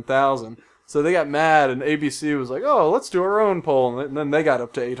 837,000. So they got mad, and ABC was like, "Oh, let's do our own poll," and then they got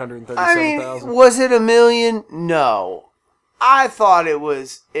up to 837,000. I mean, was it a million? No. I thought it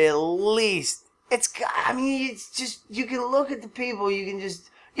was at least. It's just, you can look at the people, you can just.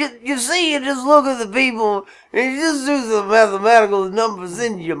 You see, you just look at the people, and you just do the mathematical numbers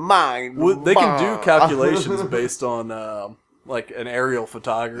in your mind. Well, they can do calculations based on, like, an aerial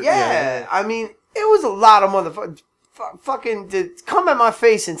photography. Yeah, I mean, it was a lot of motherfuckers. Fucking, to come at my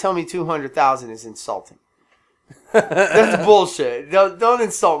face and tell me 200,000 is insulting. That's bullshit. Don't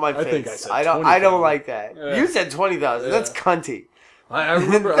insult my face. I think I said I 20,000. don't like that. Yeah. You said 20,000. Yeah. That's cunty. I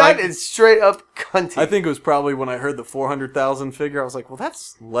remember That is straight up cunty. I think it was probably when I heard the 400,000 figure, I was like, well,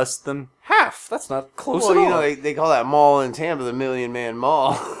 that's less than half. That's not close well, at all. you know, they call that mall in Tampa the Million Man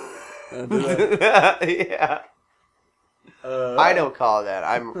Mall. Yeah. I don't call it that.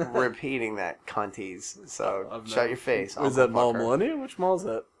 I'm repeating that, cunties. So shut your face. Is that Mall motherfucker. Millennium? Which mall is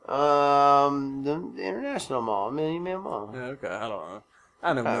that? The International Mall, Million Man Mall. Yeah, okay, I don't know.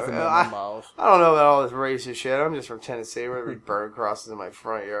 I know nothing I- about malls. I don't know about all this racist shit. I'm just from Tennessee. Where every bird crosses in my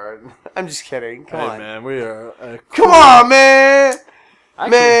front yard. I'm just kidding. Come Hey, on. man, we are... Come on, man.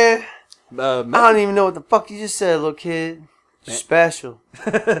 Actually, Man. uh, I don't even know what the fuck you just said, little kid. You're special.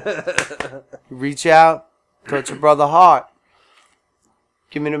 You reach out, touch your brother's heart.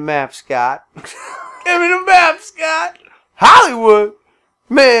 Give me the map, Scott. Give me the map, Scott. Hollywood.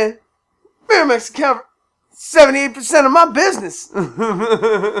 Man. Miramax account 78% of my business.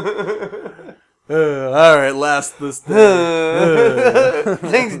 all right, last this day.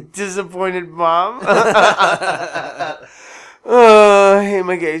 Thanks, disappointed mom. I hate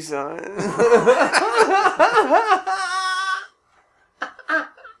my gay son.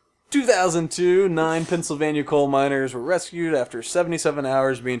 2002, 9 Pennsylvania coal miners were rescued after 77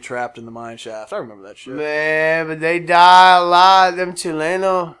 hours being trapped in the mine shaft. I remember that shit. Man, but they die a lot. Them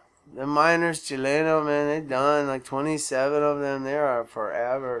Chileno, the miners Chileno, man, they done like 27 of them. They are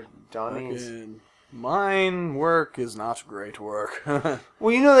forever Johnny's. Fucking mine work is not great work.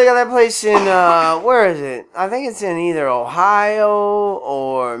 Well, you know they got that place in where is it? I think it's in either Ohio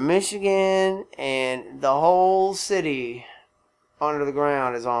or Michigan, and the whole city under the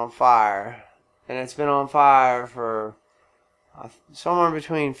ground is on fire, and it's been on fire for somewhere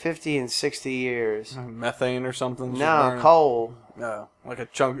between 50 and 60 years. Methane or something? No, coal. No, like a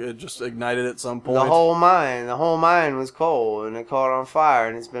chunk, it just ignited at some point. The whole mine was coal, and it caught on fire,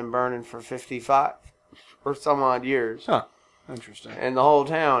 and it's been burning for 55 or some odd years. Huh. Interesting. And the whole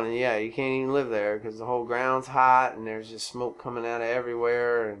town, and yeah, you can't even live there because the whole ground's hot, and there's just smoke coming out of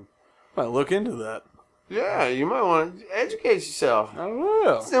everywhere, and Might look into that. Yeah, you might want to educate yourself. I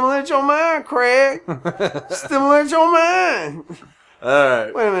will. Stimulate your mind, Craig. Stimulate your mind. All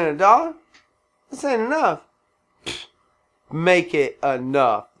right. Wait a minute, $1? This ain't enough. Make it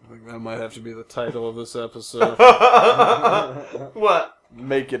enough. I think that might have to be the title of this episode. What?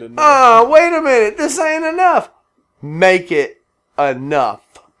 Make it enough. Wait a minute. This ain't enough. Make it enough.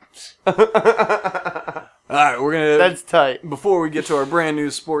 All right, we're gonna. That's tight. Before we get to our brand new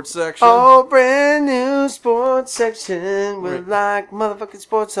sports section. Oh, brand new sports section. We're like motherfucking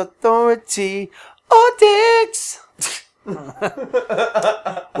Sports Authority. Oh, dicks.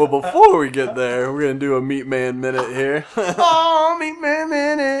 Well, before we get there, we're gonna do a Meat Man minute here. Oh, Meat Man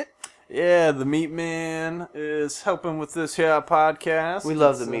minute. Yeah, the Meat Man is helping with this here podcast. We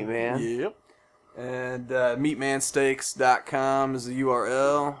love the Meat Man. Yep. And meatmansteaks.com is the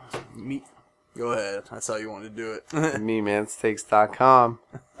URL. Go ahead. That's how you want to do it. meatmansteaks.com.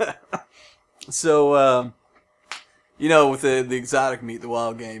 So, with the exotic meat, the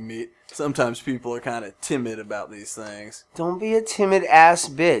wild game meat, sometimes people are kind of timid about these things. Don't be a timid ass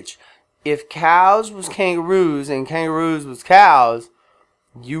bitch. If cows was kangaroos and kangaroos was cows,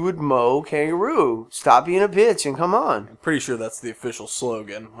 you would mow kangaroo. Stop being a bitch and come on. I'm pretty sure that's the official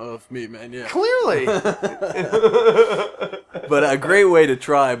slogan of Meat Man, yeah. Clearly. But a great way to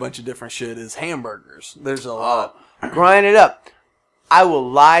try a bunch of different shit is hamburgers. There's a lot. Grind it up. I will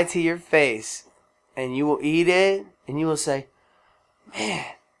lie to your face, and you will eat it, and you will say, man,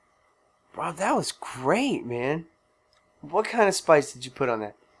 bro, that was great, man. What kind of spice did you put on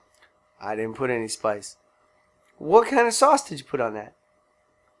that? I didn't put any spice. What kind of sauce did you put on that?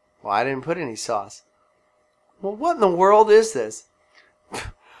 Well, I didn't put any sauce. Well, what in the world is this?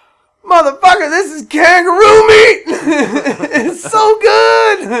 Motherfucker, this is kangaroo meat! It's so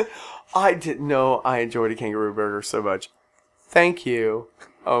good! I didn't know I enjoyed a kangaroo burger so much. Thank you.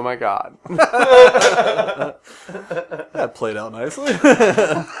 Oh my god. That played out nicely.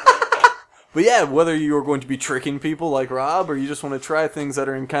 But yeah, whether you're going to be tricking people like Rob or you just want to try things that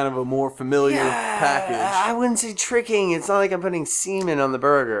are in kind of a more familiar package. I wouldn't say tricking. It's not like I'm putting semen on the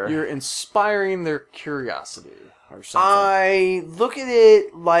burger. You're inspiring their curiosity or something. I look at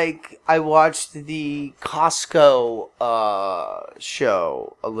it like I watched the Costco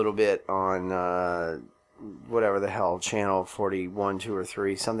show a little bit on whatever the hell, channel 41, 2, or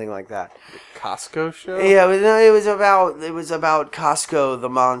 3, something like that. The Costco show? Yeah, it was about Costco the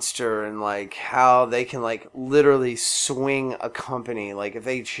monster and like how they can like literally swing a company like if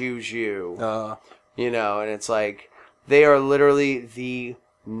they choose you. And it's like they are literally the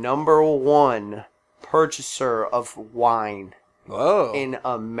 #1 purchaser of wine in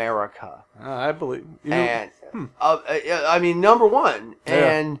America. I believe. And I mean, #1,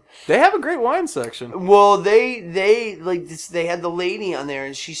 and they have a great wine section. Well, they like this, they had the lady on there,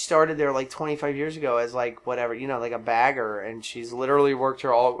 and she started there like 25 years ago as like whatever, like a bagger, and she's literally worked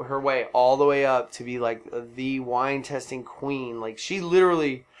her way all the way up to be like the wine testing queen. Like she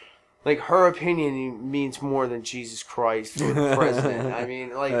literally, like her opinion means more than Jesus Christ or the president. I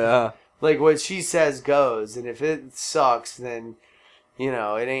mean, like what she says goes, and if it sucks, then.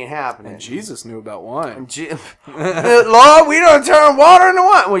 It ain't happening. And Jesus knew about wine. Lord, we don't turn water into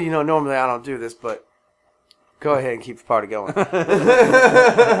wine. Well, normally I don't do this, but go ahead and keep the party going.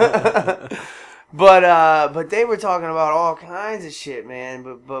 But they were talking about all kinds of shit,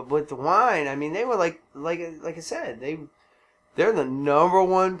 man. But with the wine, I mean, they were like I said, they're the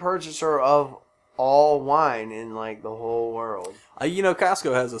 #1 purchaser of all wine in like the whole world.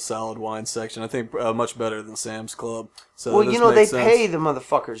 Costco has a solid wine section. I think much better than Sam's Club. So well, they pay the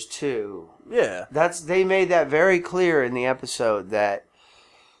motherfuckers too. Yeah, they made that very clear in the episode that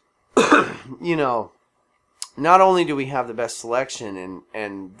not only do we have the best selection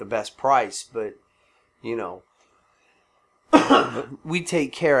and the best price, but we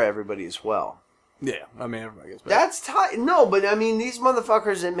take care of everybody as well. Yeah, I mean everybody gets better. That's tight. No, but I mean these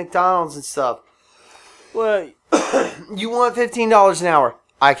motherfuckers at McDonald's and stuff. Well, you want $15 an hour?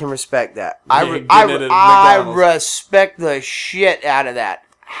 I can respect that. I respect the shit out of that.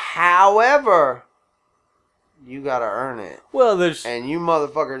 However, you gotta earn it. Well, and you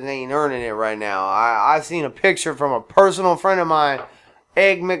motherfuckers ain't earning it right now. I've seen a picture from a personal friend of mine,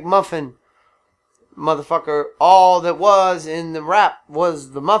 Egg McMuffin. Motherfucker, all that was in the wrap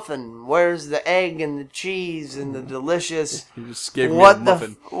was the muffin. Where's the egg and the cheese and the delicious? You just gave me a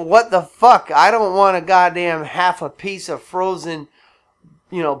muffin. What the fuck? I don't want a goddamn half a piece of frozen,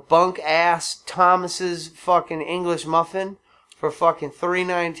 bunk ass Thomas's fucking English muffin for fucking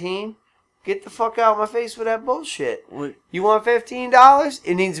 $3.19. Get the fuck out of my face with that bullshit. What? You want $15?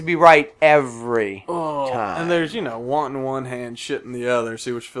 It needs to be right every time. And there's, wanting one hand, shit in the other,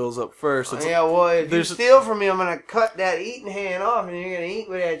 see which fills up first. It's well, if you steal from me, I'm going to cut that eating hand off, and you're going to eat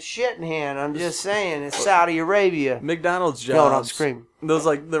with that shitting hand. I'm just saying, it's Saudi Arabia. McDonald's jobs. No, don't scream. Those,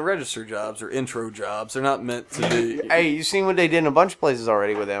 the register jobs or intro jobs. They're not meant to be... Hey, you seen what they did in a bunch of places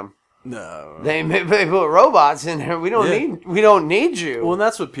already with them? No. They put robots in there. We don't need you. Well, and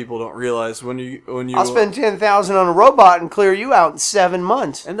that's what people don't realize when you. I'll spend $10,000 on a robot and clear you out in 7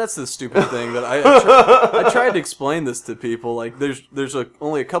 months. And that's the stupid thing that I tried to explain this to people. Like, there's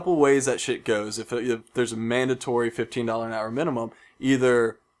only a couple ways that shit goes. If there's a mandatory $15 an hour minimum,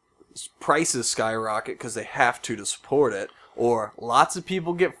 either prices skyrocket because they have to support it, or lots of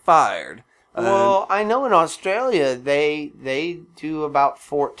people get fired. Well, I know in Australia they do about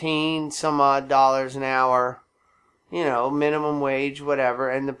 14 some odd dollars an hour, minimum wage, whatever,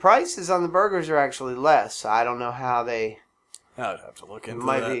 and the prices on the burgers are actually less. I don't know how they. I'd have to look into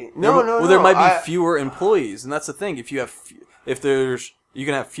might that. Be, no. There might be fewer employees, and that's the thing. You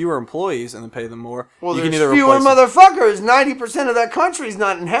can have fewer employees and then pay them more. Well, you there's can either fewer motherfuckers. 90% of that country's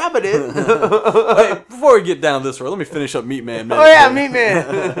not inhabited. Wait, before we get down this road, let me finish up Meat Man. Oh, yeah, Meat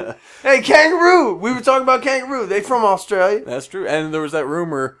Man. Hey, kangaroo. We were talking about kangaroo. They from Australia. That's true. And there was that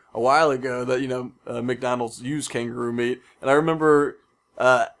rumor a while ago that, McDonald's used kangaroo meat. And I remember...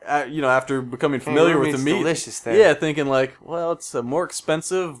 after becoming familiar with the meat, delicious thing. Yeah, thinking it's a more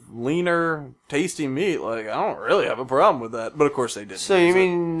expensive, leaner, tasty meat. Like, I don't really have a problem with that. But of course they didn't. So you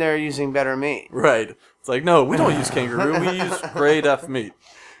mean they're using better meat? Right. It's like, no, we don't use kangaroo. We use grade F meat.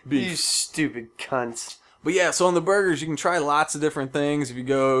 Beef. You stupid cunts. But yeah, so on the burgers, you can try lots of different things. If you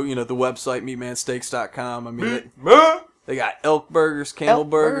go, the website, meatmansteaks.com, I mean, they got elk burgers, camel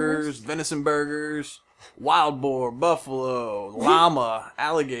burgers, venison burgers, wild boar, buffalo, llama,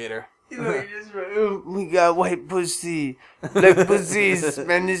 alligator. We got white pussy, black pussy,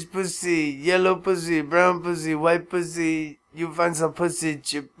 Spanish pussy, yellow pussy, brown pussy, white pussy. You find some pussy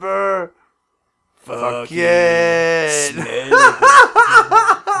chipper. Fuck yeah.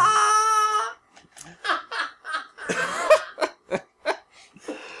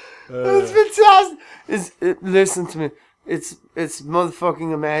 It's fantastic. Listen to me. It's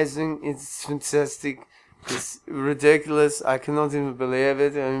motherfucking amazing. It's fantastic. It's ridiculous. I cannot even believe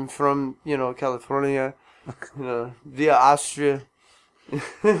it. I'm from, California, via Austria.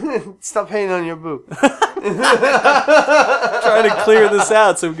 Stop hating on your boob. Trying to clear this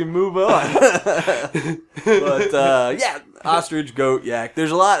out so we can move on. But, ostrich, goat, yak.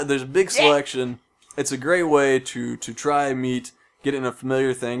 There's a big selection. It's a great way to try meat. Get in a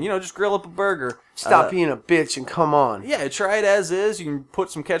familiar thing. Just grill up a burger. Stop being a bitch and come on. Yeah, try it as is. You can put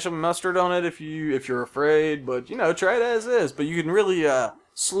some ketchup and mustard on it if you're afraid. But, try it as is. But you can really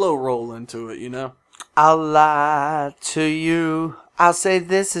slow roll into it, I'll lie to you. I'll say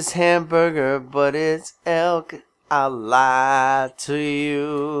this is hamburger, but it's elk. I'll lie to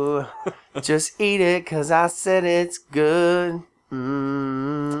you. Just eat it because I said it's good.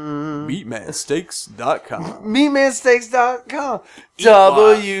 Meatmansteaks.com. Meatmansteaks.com.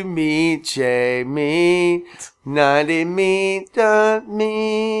 W meat, J meat, 90 meat,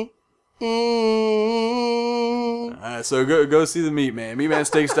 me. Alright, so go see the Meat Man.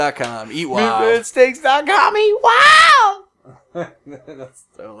 Meatmansteaks.com. Eat wild. Meatmansteaks.com. Eat wild. That's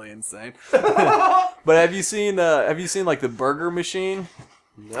totally insane. But have you seen the burger machine?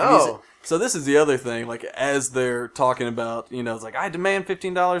 No. So this is the other thing, as they're talking about, it's like, I demand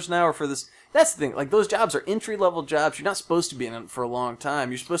 $15 an hour for this. That's the thing, those jobs are entry-level jobs. You're not supposed to be in it for a long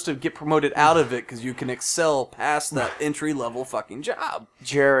time. You're supposed to get promoted out of it because you can excel past that entry-level fucking job.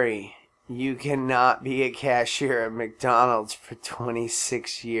 Jerry, you cannot be a cashier at McDonald's for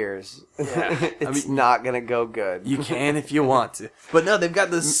 26 years. Yeah. It's not going to go good. You can if you want to. But no, they've got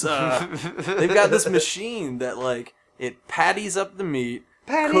this machine that, it patties up the meat,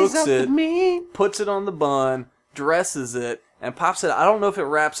 cooks it, puts it on the bun, dresses it, and pops it out. I don't know if it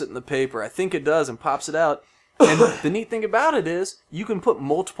wraps it in the paper. I think it does, and pops it out. And the neat thing about it is you can put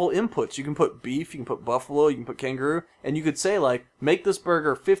multiple inputs. You can put beef, you can put buffalo, you can put kangaroo, and you could say, make this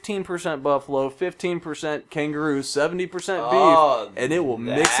burger 15% buffalo, 15% kangaroo, 70% beef, and it will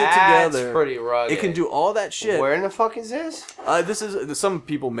mix it together. That's pretty rugged. It can do all that shit. Where in the fuck is this? Some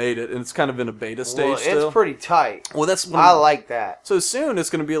people made it, and it's kind of in a beta stage still. It's pretty tight. Well, I like that. So soon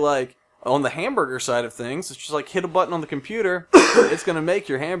it's going to be on the hamburger side of things, it's just hit a button on the computer. It's going to make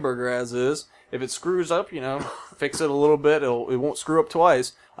your hamburger as is. If it screws up, fix it a little bit. It won't screw up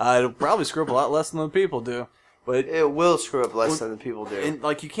twice. It'll probably screw up a lot less than the people do. But it will screw up less than the people do. And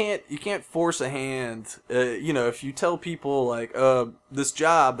you can't force a hand. If you tell people this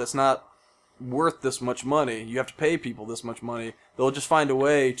job that's not worth this much money. You have to pay people this much money. They'll just find a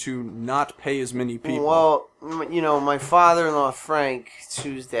way to not pay as many people. Well, my father-in-law Frank,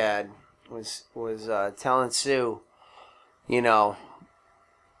 Sue's dad, was telling Sue, I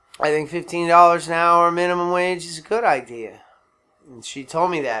think $15 an hour minimum wage is a good idea. And she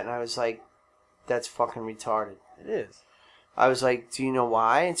told me that, and I was like, that's fucking retarded. It is. I was like, do you know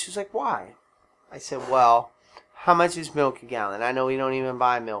why? And she was like, why? I said, well, how much is milk a gallon? I know we don't even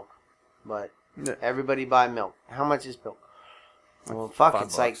buy milk, but everybody buy milk. How much is milk? Well, fuck,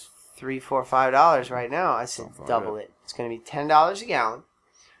 it's like $3, $4, $5 right now. I said, double it. It's going to be $10 a gallon.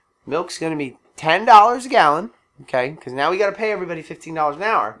 Milk's going to be $10 a gallon, okay? Because now we got to pay everybody $15 an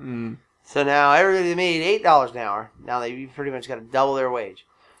hour. Mm. So now everybody made $8 an hour. Now they pretty much got to double their wage.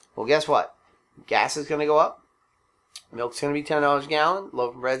 Well, guess what? Gas is going to go up. Milk's going to be $10 a gallon.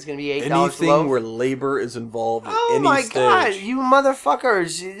 Loaf of bread's going to be $8 a loaf. Anything where labor is involved at any stage. Oh my God, you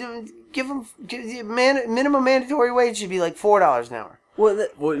motherfuckers. Give them minimum mandatory wage should be like $4 an hour.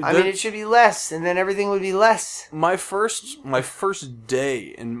 I mean, it should be less, and then everything would be less. My first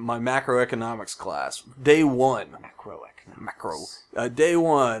day in my macroeconomics class, day one. Day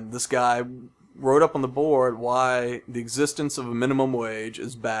one, this guy wrote up on the board why the existence of a minimum wage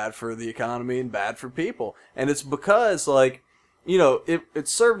is bad for the economy and bad for people. And it's because, it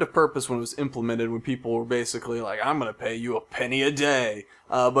served a purpose when it was implemented, when people were basically like, I'm going to pay you a penny a day.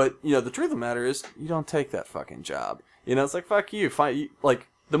 But the truth of the matter is, you don't take that fucking job. It's like, fuck you.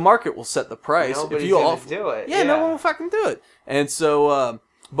 The market will set the price. Nobody's going to do it. Yeah, no one will fucking do it. And so,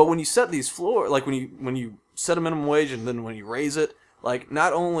 but when you set these floors, like when you set a minimum wage and then when you raise it, like,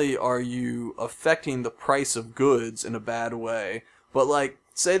 not only are you affecting the price of goods in a bad way, but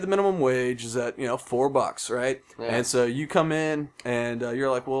say the minimum wage is at, $4, right? Yeah. And so you come in and you're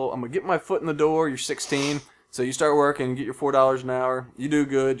like, well, I'm going to get my foot in the door. You're 16. So you start working, you get your $4 an hour. You do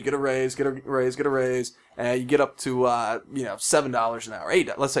good. You get a raise, and you get up to, $7 an hour.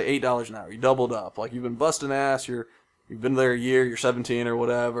 Let's say $8 an hour. You doubled up. Like, you've been busting ass. You've been there a year. You're 17 or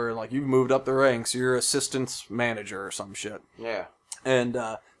whatever. Like, you've moved up the ranks. You're assistant manager or some shit. Yeah. And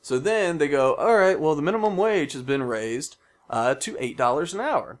so then they go, all right, well, the minimum wage has been raised to $8 an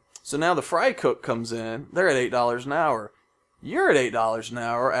hour. So now the fry cook comes in. They're at $8 an hour. You're at $8 an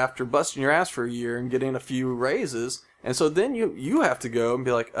hour after busting your ass for a year and getting a few raises. And so then you have to go and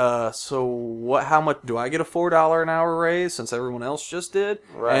be like, so what? How much do I get a $4 an hour raise since everyone else just did?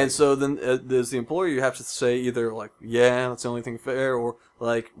 Right. And so then as the employer, you have to say either like, yeah, that's the only thing fair, or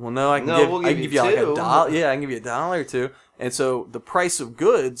like, well, no, I can give you like $1. Yeah, I can give you $1 or $2. And so the price of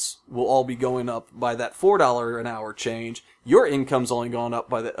goods will all be going up by that $4 an hour change. Your income's only going up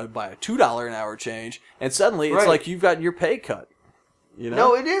by a $2 an hour change, and suddenly it's like you've got your pay cut.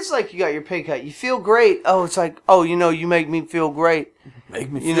 No, it is like you got your pay cut. You feel great. Oh, it's like, you make me feel great.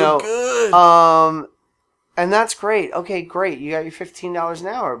 Make me feel good. And that's great. Okay, great. You got your $15 an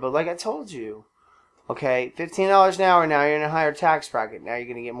hour. But like I told you, okay, $15 an hour, now you're in a higher tax bracket. Now you're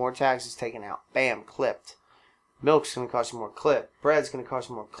going to get more taxes taken out. Bam, clipped. Milk's going to cost you more clip. Bread's going to cost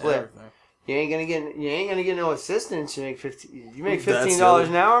you more clip. Everything. You ain't gonna get no assistance. You make $15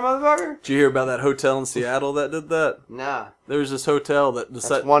 an hour, motherfucker. Did you hear about that hotel in Seattle that did that? Nah. There was this hotel that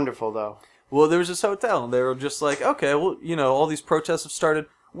decided. That's wonderful, though. Well, there was this hotel, and they were just like, okay, well, all these protests have started.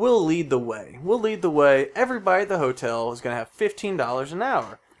 We'll lead the way. Everybody at the hotel is gonna have $15 an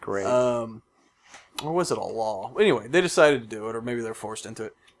hour. Great. Or was it a law? Anyway, they decided to do it, or maybe they're forced into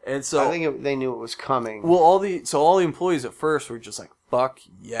it. And so I think they knew it was coming. Well, all the employees at first were just like, "Fuck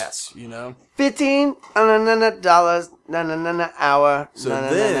yes," $15 hour. So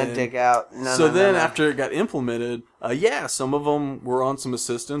then, dick out. After it got implemented, some of them were on some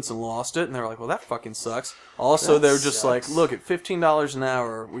assistance and lost it, and they were like, "Well, that fucking sucks." Also, they were just like, "Look, at $15 an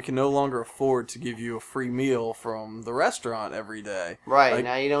hour, we can no longer afford to give you a free meal from the restaurant every day." Right,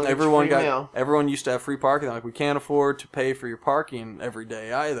 now you don't get your free meal. Everyone used to have free parking. They're like, we can't afford to pay for your parking every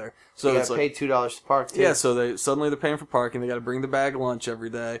day either. So you got to pay $2 to park too. Yeah, so they're paying for parking. They got to bring the bag lunch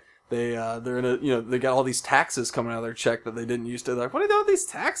every day. They're in a they got all these taxes coming out of their check that they didn't used to. They're like, what are they doing with these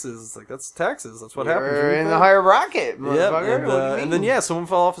taxes? It's like, that's taxes. That's what happens. You're in the higher bracket, motherfucker. Yeah, and then someone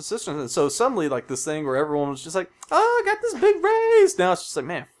fell off assistance, and so suddenly like this thing where everyone was just like, oh, I got this big raise. Now it's just like,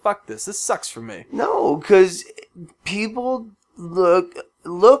 man, fuck this. This sucks for me. No, because people look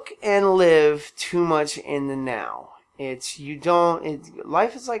and live too much in the now.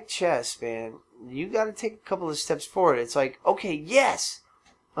 Life is like chess, man. You got to take a couple of steps forward. It's like, okay, yes,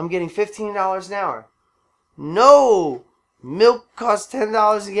 I'm getting $15 an hour. No, milk costs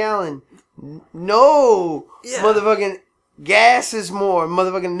 $10 a gallon. No, motherfucking gas is more.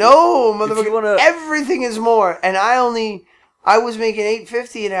 Motherfucking everything is more. And I I was making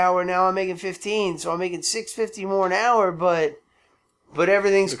 $8.50 an hour. Now I'm making 15, so I'm making $6.50 more an hour. But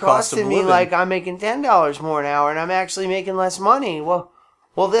everything's The cost of costing me living. like I'm making $10 more an hour, and I'm actually making less money.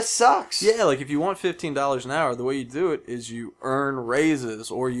 Well, this sucks. Yeah, like if you want $15 an hour, the way you do it is you earn raises,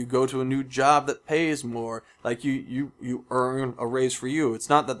 or you go to a new job that pays more. Like you earn a raise for you. It's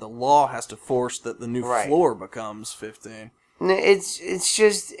not that the law has to force that the new Right. floor becomes 15. It's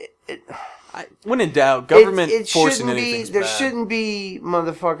just. When in doubt, government it forcing shouldn't anything's be. There bad. shouldn't be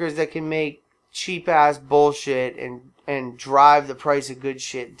motherfuckers that can make cheap ass bullshit and drive the price of good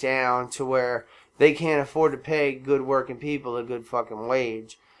shit down to where they can't afford to pay good working people a good fucking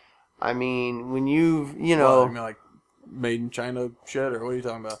wage. I mean, when you know, Well, I mean, like made in China shit, or what are you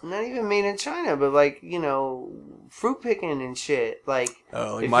talking about? not even made in China, but like fruit picking and shit. Like,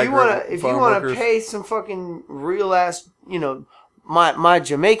 Like if migrant you farm wanna workers? pay some fucking real ass, my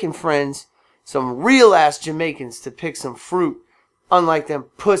Jamaican friends, some real ass Jamaicans to pick some fruit, unlike them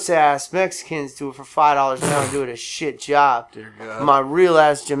puss ass Mexicans do it for $5 an hour and do it a shit job. Dear God. My real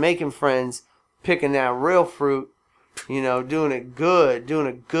ass Jamaican friends picking that real fruit, doing a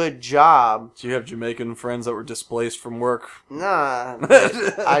good job. Do you have Jamaican friends that were displaced from work? Nah,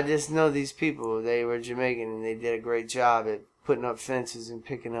 but I just know these people. They were Jamaican and they did a great job at putting up fences and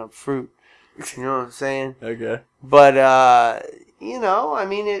picking up fruit. You know what I'm saying? Okay. But I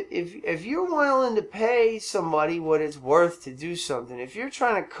mean, if you're willing to pay somebody what it's worth to do something, if you're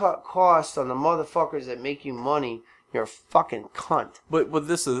trying to cut costs on the motherfuckers that make you money, you're a fucking cunt. But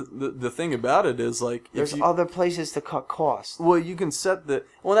this is the thing about it is like There's other places to cut costs. Well, you can set the.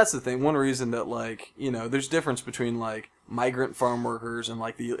 Well, that's the thing. One reason that there's difference between like migrant farm workers and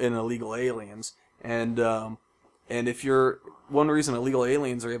like and illegal aliens, and if you're one reason illegal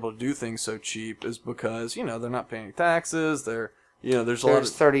aliens are able to do things so cheap is because they're not paying taxes. There's a lot of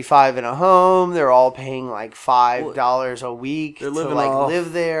 35 in a home. They're all paying like $5 a week to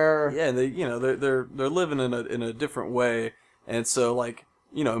live there. Yeah, they're living in a different way, and so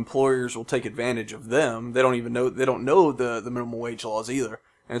employers will take advantage of them. They don't know the minimum wage laws either,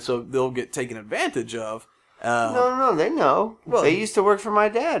 and so they'll get taken advantage of. No, they know. Well, they used to work for my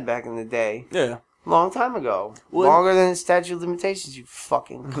dad back in the day. Yeah. Long time ago. Well, longer than the statute of limitations, you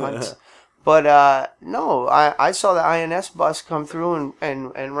fucking cunts. But, no, I saw the INS bus come through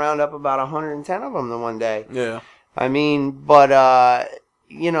and round up about 110 of them the one day. Yeah. I mean, but,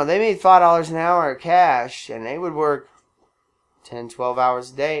 they made $5 an hour cash, and they would work 10, 12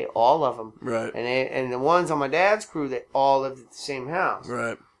 hours a day, all of them. Right. And the ones on my dad's crew, they all lived at the same house.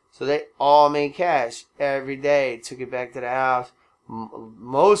 Right. So they all made cash every day, took it back to the house.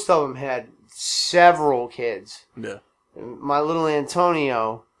 Most of them had several kids. Yeah. My little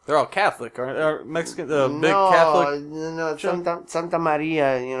Antonio. They're all Catholic, aren't they? Mexican, big no, Catholic. No, Santa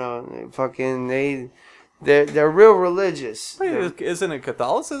Maria. Fucking they're real religious. Wait, isn't it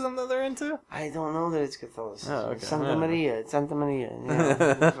Catholicism that they're into? I don't know that it's Catholicism. Oh, okay. Santa Maria.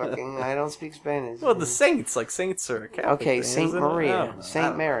 Fucking, I don't speak Spanish. Well, the saints, saints are a Catholic. Okay, thing, Saint Maria,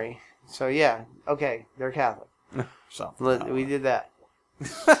 Saint Oh. Mary. So yeah, okay, they're Catholic. We did that.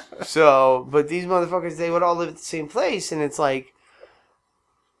 So, but these motherfuckers, they would all live at the same place, and it's like,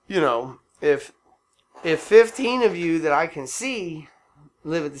 if 15 of you that I can see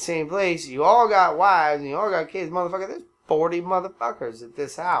live at the same place, you all got wives and you all got kids, motherfucker, there's 40 motherfuckers at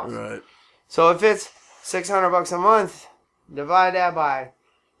this house. Right. So if it's $600 a month, divide that by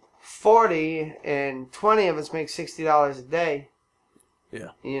 40, and 20 of us make $60 a day.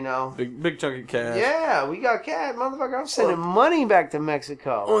 Yeah. Big chunk of cash. Yeah, we got cash, motherfucker. I'm sending money back to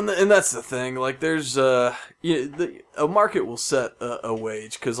Mexico. Well, and that's the thing. There's a market will set a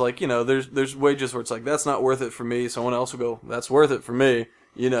wage because there's wages where it's like that's not worth it for me. Someone else will go, that's worth it for me.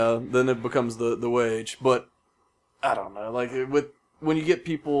 Then it becomes the wage. But I don't know. When you get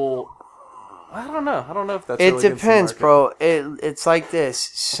people, I don't know. I don't know if that's. It really depends, against the bro. It's like this.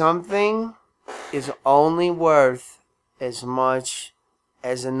 Something is only worth as much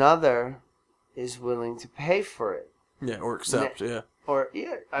as another is willing to pay for it. Yeah, or accept, yeah.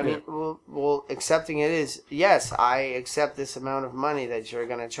 I mean, well, accepting it is, yes, I accept this amount of money that you're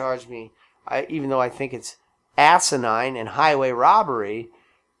going to charge me. Even though I think it's asinine and highway robbery,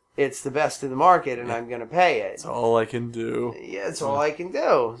 it's the best in the market and I'm going to pay it. It's all I can do. Yeah, it's all I can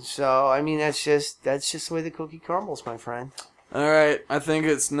do. So, I mean, that's just the way the cookie crumbles, my friend. All right, I think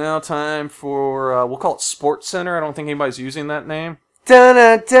it's now time for, we'll call it Sports Center. I don't think anybody's using that name.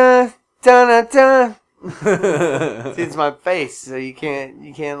 Dun-dun-dun, dun-dun-dun. See, it's my face, so you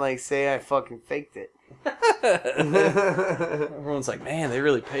can't say I fucking faked it. Everyone's like, man, they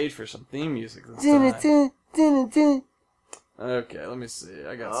really paid for some theme music this time. Okay, let me see.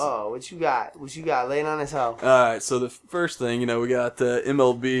 I got Oh, what you got? What you got? Lay it on his hoe. Alright, so the first thing, we got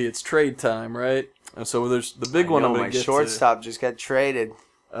MLB. It's trade time, right? And so there's the big one I'm going to get my shortstop just got traded.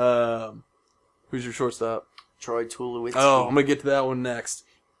 Who's your shortstop? Troy Tulowitzki. Oh, I'm going to get to that one next.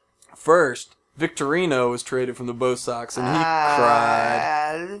 First, Victorino was traded from the Bo Sox, and he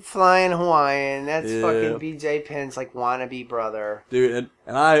cried. Flying Hawaiian. That's fucking BJ Penn's wannabe brother. Dude,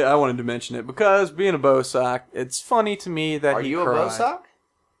 and I wanted to mention it because being a Bo Sox, it's funny to me that Are he you cried. a Bo Sox?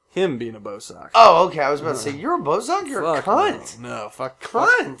 Him being a Bo Sox. Oh, okay. I was about to say, you're a Bo Sox? You're a cunt. No, fuck.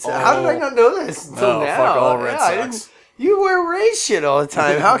 Cunt. How did I not know this until now? Fuck all Red Sox. You wear Rays shit all the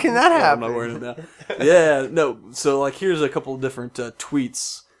time. How can that happen? I'm not wearing it now. Yeah, no. So, here's a couple of different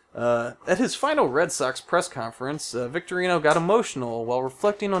tweets. At his final Red Sox press conference, Victorino got emotional while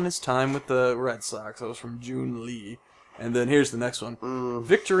reflecting on his time with the Red Sox. That was from June Lee. And then here's the next one.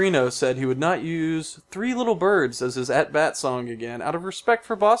 Victorino said he would not use Three Little Birds as his at-bat song again out of respect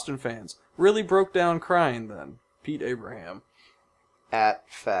for Boston fans. Really broke down crying then. Pete Abraham. At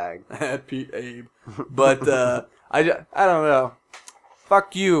fag. At Pete Abe. But I don't know.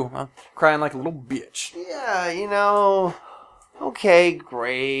 Fuck you. I'm crying like a little bitch. Yeah, okay,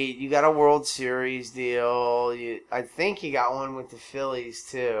 great. You got a World Series deal. I think you got one with the Phillies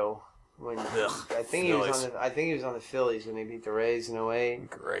too. I think he was on the Phillies when they beat the Rays in 08.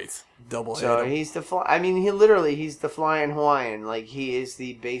 Great. Double hit. So he's the he's the flying Hawaiian. He is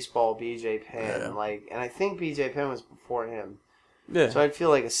the baseball BJ Penn. Yeah. And I think BJ Penn was before him. Yeah. So I'd feel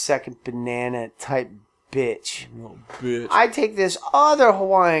like a second banana type bitch. Little bitch. I take this other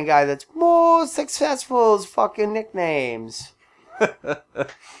Hawaiian guy that's more successful as fucking nicknames.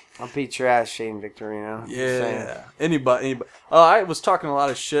 I'll beat your ass, Shane Victorino. Yeah. Anybody. I was talking a lot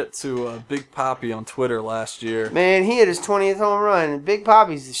of shit to Big Poppy on Twitter last year. Man, he hit his 20th home run. Big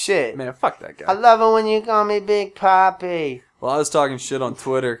Poppy's the shit. Man, fuck that guy. I love it when you call me Big Poppy. Well, I was talking shit on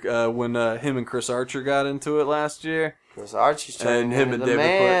Twitter when him and Chris Archer got into it last year. Chris Archer's trying and to him and the David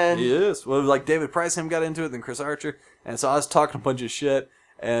man. Yes. Well, David Price, him got into it, then Chris Archer. And so I was talking a bunch of shit.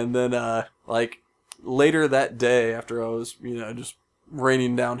 And then, later that day, after I was, just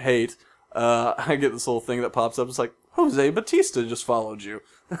raining down hate, I get this little thing that pops up. It's like, Jose Batista just followed you.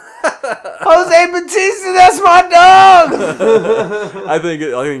 Jose Batista, that's my dog! I think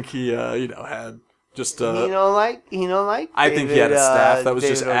he, had just... he don't like I think he had a staff that was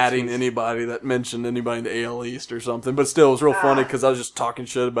David just adding Ortiz. anybody that mentioned anybody in the AL East or something. But still, it was real funny because I was just talking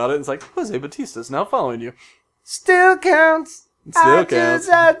shit about it. It's like, Jose Batista's now following you. Still counts. Still counts.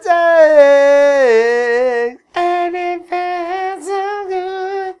 And it felt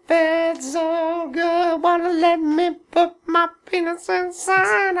so good. Wanna let me put my penis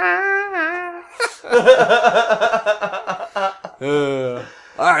inside.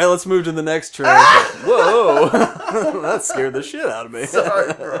 All right, let's move to the next trade. Whoa, that scared the shit out of me.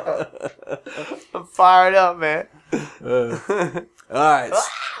 Sorry, bro. I'm fired up, man. All right.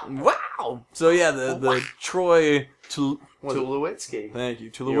 Wow. So yeah, the Troy Tulowitzki. Thank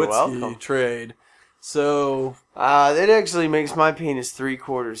you, You're welcome. Tulowitzki trade. So that actually makes my penis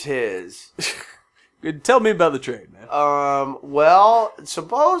 3/4 his. tell me about the trade, man. Well,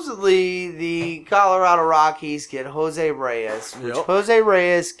 supposedly the Colorado Rockies get Jose Reyes, which Jose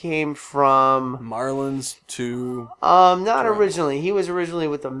Reyes came from Marlins to not originally. He was originally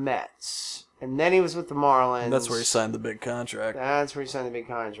with the Mets, and then he was with the Marlins. And that's where he signed the big contract.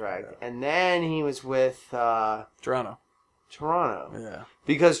 And then he was with Toronto. Yeah.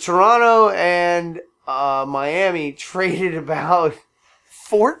 Because Toronto and Miami traded about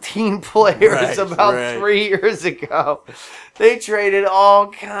 14 players about 3 years ago. They traded all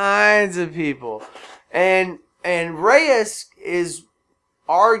kinds of people. And Reyes is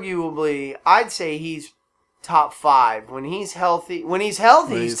arguably, I'd say he's top 5. When he's healthy, he's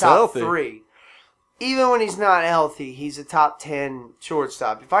top 3. Even when he's not healthy, he's a top 10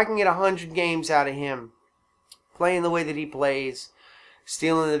 shortstop. If I can get 100 games out of him, playing the way that he plays,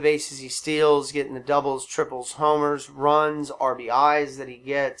 stealing the bases he steals, getting the doubles, triples, homers, runs, RBIs that he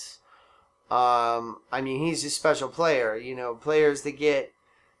gets. He's a special player. Players that get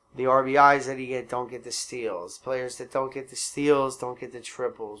the RBIs that he get don't get the steals. Players that don't get the steals don't get the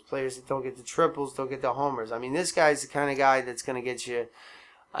triples. Players that don't get the triples don't get the homers. This guy's the kind of guy that's going to get you,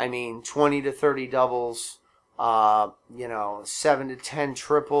 20 to 30 doubles, 7 to 10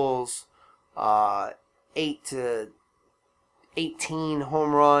 triples, 8 to 18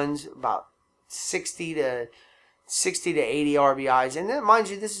 home runs, about 60 to 80 RBIs. And then, mind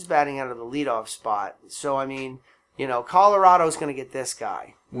you, this is batting out of the leadoff spot. So, Colorado's going to get this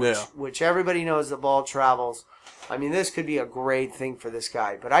guy, which everybody knows the ball travels. This could be a great thing for this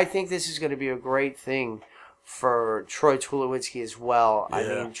guy. But I think this is going to be a great thing for Troy Tulowitzki as well. Yeah.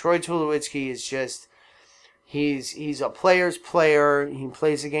 I mean, Troy Tulowitzki is just he's a player's player. He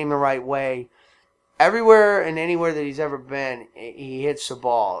plays the game the right way. Everywhere and anywhere that he's ever been, he hits the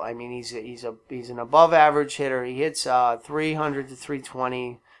ball. I mean, he's an above average hitter. He hits 300 to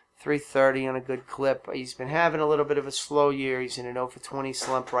 320, 330 on a good clip. He's been having a little bit of a slow year. He's in an 0 for 20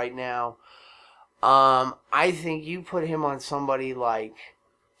 slump right now. I think you put him on somebody like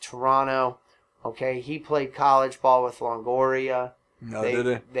Toronto. Okay, he played college ball with Longoria. No, did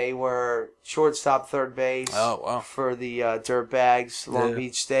he? They were shortstop, third base. Oh, wow. For the Dirtbags, Long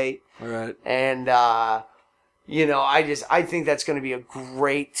Beach State. All right. And I think that's going to be a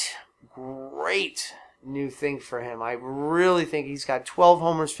great new thing for him. I really think he's got 12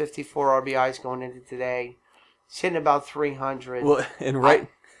 homers, 54 RBIs going into today. He's hitting about 300. Well, and right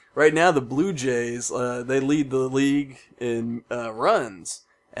now the Blue Jays, they lead the league in runs,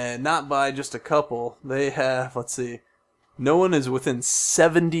 and not by just a couple. They have, let's see, no one is within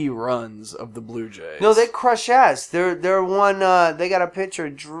 70 runs of the Blue Jays. No, they crush ass. They're one. They got a pitcher,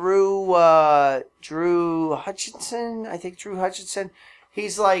 Drew Hutchinson. I think Drew Hutchinson.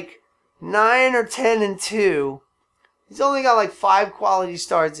 He's like 9 or 10-2. He's only got like 5 quality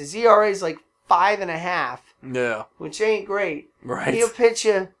starts. His ERA is like 5.5. Yeah, which ain't great. right. He'll pitch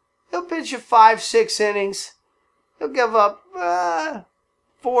you 5-6 innings. He'll give up 4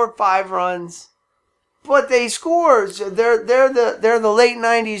 or 5 runs. But they score. They're the late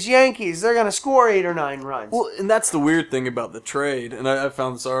 90s Yankees. They're going to score 8 or 9 runs. Well, and that's the weird thing about the trade. And I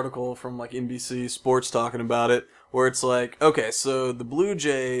found this article from like NBC Sports talking about it, where it's like, okay, so the Blue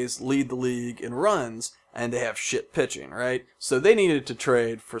Jays lead the league in runs, and they have shit pitching, right? So they needed to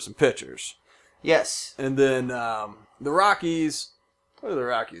trade for some pitchers. Yes. And then the Rockies, what do the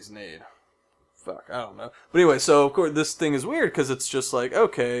Rockies need? Fuck, I don't know. But anyway, so of course this thing is weird because it's just like,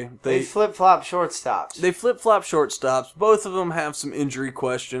 okay, they flip-flop shortstops. They flip-flop shortstops. Both of them have some injury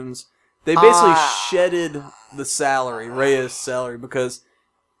questions. They basically shedded the salary, Reyes' salary, because...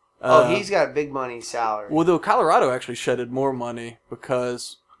 he's got big money salary. Well, though Colorado actually shedded more money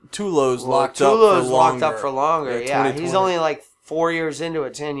because Tulo's locked up for longer. Yeah, he's 2020. only like 4 years into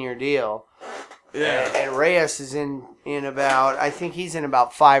a 10-year deal. Yeah. And Reyes is in about, I think he's in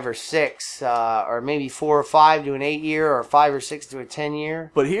about 5 or 6, or maybe 4 or 5 to an 8-year, or 5 or 6 to a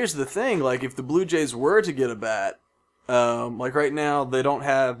 10-year. But here's the thing, like if the Blue Jays were to get a bat, like right now they don't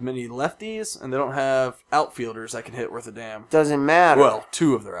have many lefties and they don't have outfielders that can hit worth a damn. Doesn't matter. Well,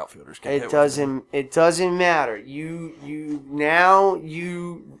 2 of their outfielders can hit worth a damn. It doesn't matter.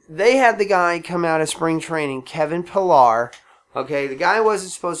 They had the guy come out of spring training, Kevin Pillar. Okay, the guy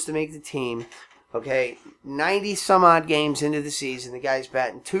wasn't supposed to make the team. Okay, 90 some odd games into the season, the guy's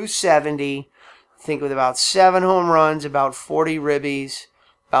batting .270, I think with about 7 home runs, about 40 ribbies,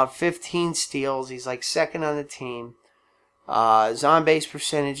 about 15 steals. He's like second on the team. His on-base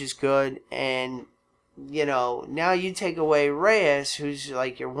percentage is good, and now you take away Reyes, who's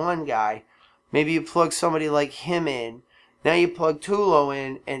like your one guy. Maybe you plug somebody like him in. Now you plug Tulo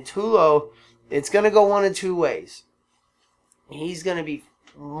in, and Tulo, it's going to go one of 2 ways. He's going to be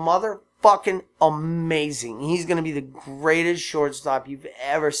motherfucking amazing. He's going to be the greatest shortstop you've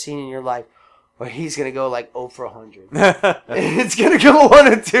ever seen in your life. Or he's going to go like 0 for 100. It's going to go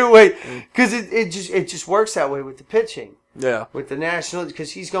one of 2 ways. Because it just works that way with the pitching. Yeah. With the national,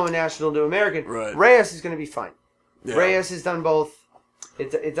 because he's going national to American. Right. Reyes is going to be fine. Yeah. Reyes has done both.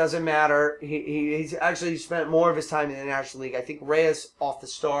 It doesn't matter. He's actually spent more of his time in the National League. I think Reyes off the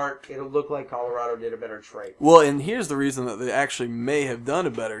start, it'll look like Colorado did a better trade. Well, and here's the reason that they actually may have done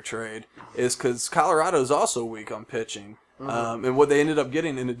a better trade is because Colorado's also weak on pitching. Mm-hmm. And what they ended up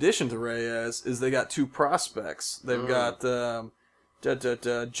getting in addition to Reyes is they got 2 prospects. They've got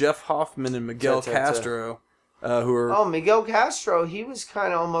Jeff Hoffman and Miguel Castro. Who are Miguel Castro? He was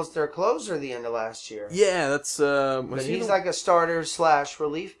kind of almost their closer at the end of last year. Yeah, that's. But he's like a starter /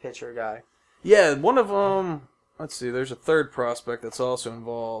 relief pitcher guy. Yeah, one of them. Let's see. There's a 3rd prospect that's also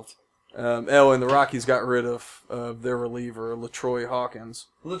involved. And the Rockies got rid of their reliever, LaTroy Hawkins.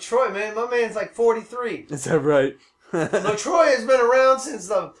 LaTroy, man, my man's like 43. Is that right? LaTroy has been around since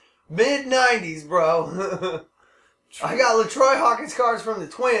the mid '90s, bro. I got LaTroy Hawkins cards from the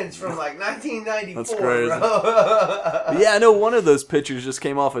Twins from like 1994. That's crazy. Bro. Yeah, I know one of those pitchers just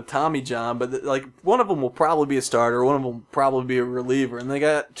came off of Tommy John, but like one of them will probably be a starter, one of them will probably be a reliever, and they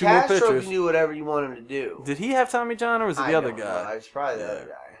got 2 more Castro pitchers. can do whatever you want him to do. Did he have Tommy John, or was it the other guy? It's probably the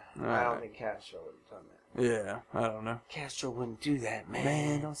other guy. I don't think Castro would have done that. Yeah, I don't know. Castro wouldn't do that, man.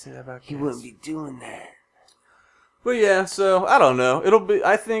 Man, don't say that about Castro. He wouldn't be doing that. But yeah, so I don't know.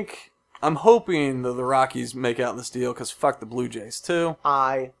 I'm hoping that the Rockies make out this deal because fuck the Blue Jays too.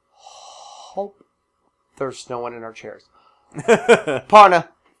 I hope there's snowing in our chairs. Partner,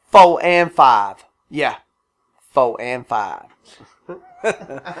 4 and 5. Yeah, 4 and 5.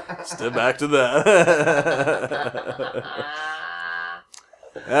 Step back to that.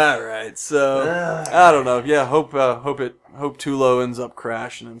 All right, so I don't know. Yeah, hope Tulo ends up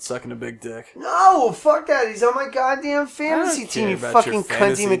crashing and sucking a big dick. No, fuck that. He's on my goddamn fantasy team. You fucking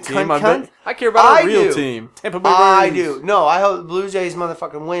cunty McCunt. I care about our real team, Tampa Bay Rays. I do. No, I hope the Blue Jays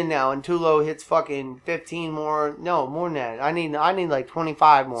motherfucking win now, and Tulo hits fucking 15 more. No, more than that. I need like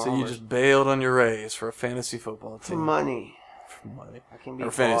 25 more. So you just bailed on your Rays for a fantasy football team. For money. I can be or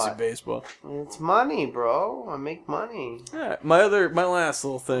fantasy baseball. It's money, bro. I make money. Yeah, my last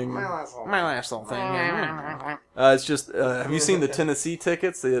little thing. It's just have you seen the Tennessee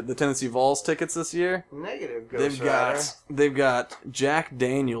tickets? The Tennessee Vols tickets this year? Negative. They've got Jack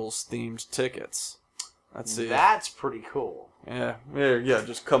Daniels themed tickets. Let's see. That's pretty cool. Yeah.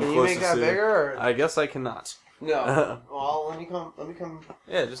 Just come Can close. You make that bigger? Or? I guess I cannot. No. Well, let me come.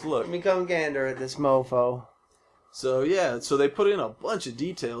 Yeah, just look. Let me come gander at this mofo. So they put in a bunch of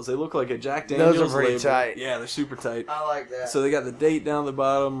details. They look like a Jack Daniels label. Those are pretty label. tight. Yeah, they're super tight. I like that. So they got the date down the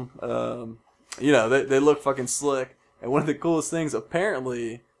bottom. They look fucking slick. And one of the coolest things,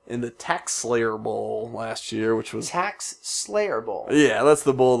 apparently, in the Tax Slayer Bowl last year, which was Tax Slayer Bowl. Yeah, that's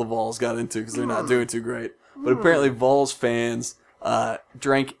the bowl the Vols got into because they're not doing too great. But apparently, Vols fans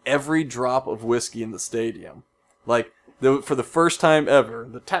drank every drop of whiskey in the stadium, like. For the first time ever,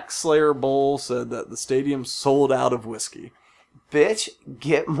 the Tax Slayer Bowl said that the stadium sold out of whiskey. Bitch,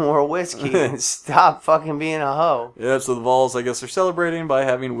 get more whiskey and stop fucking being a hoe. Yeah, so the Vols, I guess, are celebrating by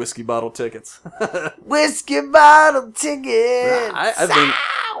having whiskey bottle tickets. Whiskey bottle tickets!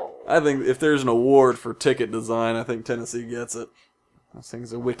 I think if there's an award for ticket design, I think Tennessee gets it. Those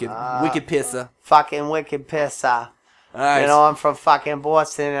things are wicked pisser. Fucking wicked pisser. Nice. You know, I'm from fucking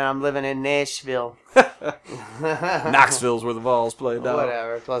Boston and I'm living in Nashville. Knoxville's where the Vols play.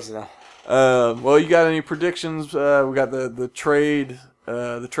 Whatever, close enough. Well, you got any predictions? We got the trade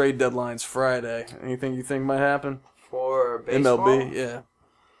deadline's Friday. Anything you think might happen for baseball? MLB? Yeah.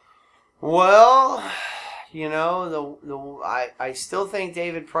 Well, you know, I still think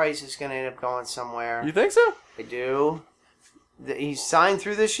David Price is going to end up going somewhere. You think so? I do. He's signed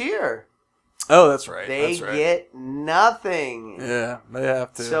through this year. Oh, that's right. They get nothing. Yeah, they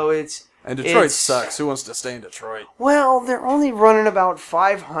have to. So and Detroit sucks. Who wants to stay in Detroit? Well, they're only running about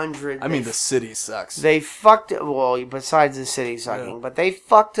 500. I mean, the city sucks. They fucked it. Well, besides the city sucking, but they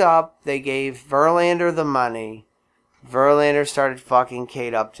fucked up. They gave Verlander the money. Verlander started fucking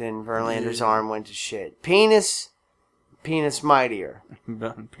Kate Upton. Verlander's arm went to shit. Penis mightier.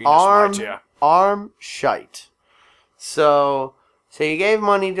 Arm shite. So you gave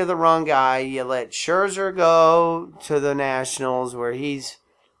money to the wrong guy. You let Scherzer go to the Nationals, where he's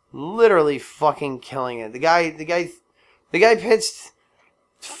literally fucking killing it. The guy pitched,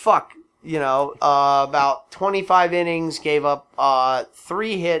 about 25 innings, gave up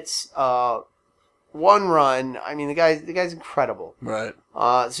 3 hits, 1 run. I mean, the guy's incredible. Right.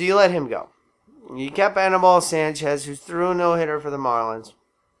 So you let him go. You kept Anibal Sanchez, who threw a no-hitter for the Marlins.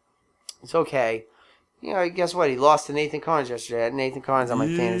 It's okay. You know, guess what? He lost to Nathan Carnes yesterday. I had Nathan Carnes on my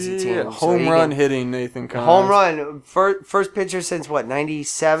fantasy team. Home run hitting Nathan Carnes. Home run. First pitcher since,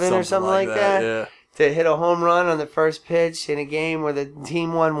 97 or something like that? Yeah. To hit a home run on the first pitch in a game where the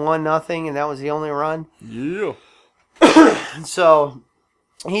team won 1-0, and that was the only run. Yeah. So,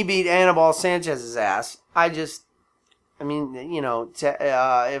 he beat Anibal Sanchez's ass.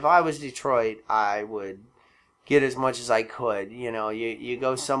 if I was Detroit, I would get as much as I could. You know, you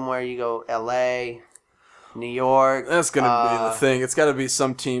go somewhere, you go L.A., New York. That's going to be the thing. It's got to be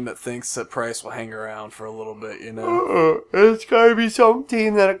some team that thinks that Price will hang around for a little bit, you know? It's got to be some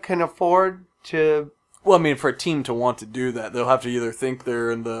team that can afford to... Well, I mean, for a team to want to do that, they'll have to either think they're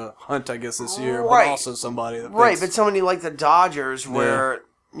in the hunt, I guess, this year, but also somebody that thinks... Right, but somebody like the Dodgers where,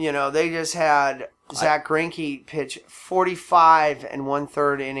 they just had Zach Greinke pitch 45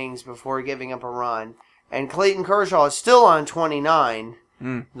 1/3 innings before giving up a run. And Clayton Kershaw is still on 29.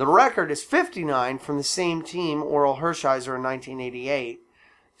 The record is 59 from the same team, Oral Hershiser, in 1988.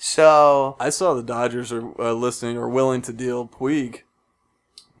 So I saw the Dodgers are listening or willing to deal Puig.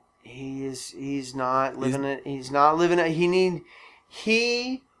 He's not living it. He's not living it.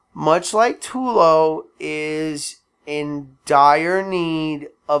 He much like Tulo is in dire need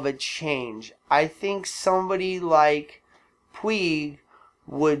of a change. I think somebody like Puig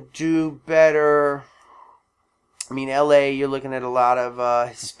would do better. I mean, L.A., you're looking at a lot of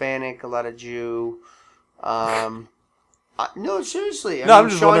Hispanic, a lot of Jew. I No, seriously. I'm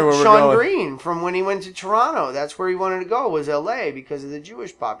just wondering where we're Sean going. Green, from when he went to Toronto, that's where he wanted to go, was L.A. because of the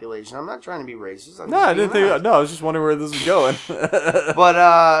Jewish population. I'm not trying to be racist. I didn't think. No, I was just wondering where this was going. But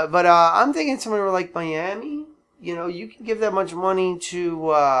I'm thinking somewhere like Miami. You know, you can give that much money to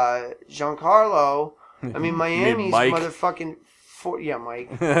Giancarlo. I mean, Miami's motherfucking.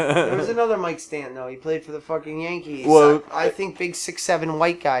 Mike. There was another Mike Stanton, though. He played for the fucking Yankees. Well, I think big 6'7"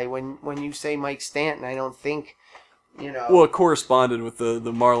 white guy. When you say Mike Stanton, I don't think. You know. Well, it corresponded with the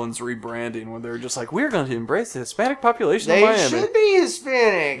Marlins rebranding when they were just like, we're going to embrace the Hispanic population in Miami. They should be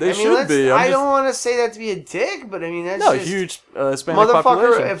Hispanic. They should be. I don't want to say that to be a dick, but I mean, that's no, just... huge Hispanic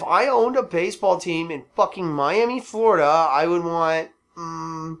population. If I owned a baseball team in fucking Miami, Florida, I would want,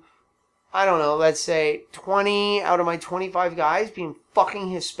 I don't know, let's say 20 out of my 25 guys being fucking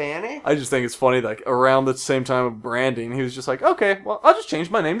Hispanic. I just think it's funny, like, around the same time of branding, he was just like, okay, well, I'll just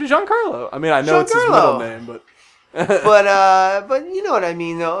change my name to Giancarlo. I mean, I know it's his middle name, but... but you know what I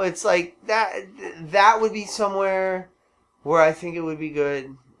mean, though. It's like that would be somewhere where I think it would be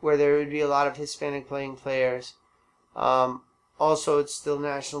good, where there would be a lot of Hispanic playing players. Also, it's still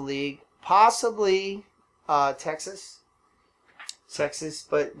National League, possibly Texas,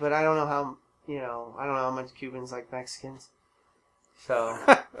 but I don't know how I don't know how much Cubans like Mexicans, so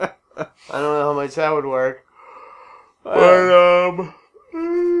I don't know how much that would work. But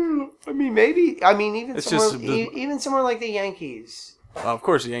I mean, maybe. I mean, even somewhere like the Yankees. Of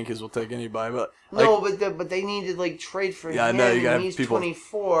course, the Yankees will take anybody, but but they need to like trade for him. I know you got he's people.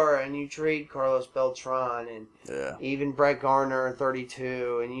 24, and you trade Carlos Beltran and even Brett Garner,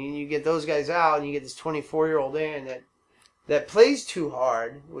 32, and you get those guys out, and you get this 24-year-old in that plays too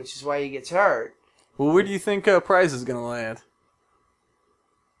hard, which is why he gets hurt. Well, where do you think Price is going to land?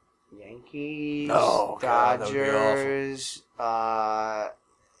 Yankees, Dodgers,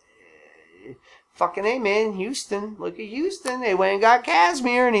 fucking A, man, Houston. Look at Houston. They went and got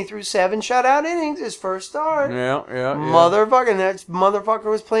Kazmir, and he threw 7 shutout innings his first start. Yeah. Motherfucking, that motherfucker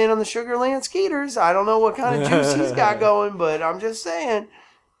was playing on the Sugarland Skeeters. I don't know what kind of juice he's got going, but I'm just saying.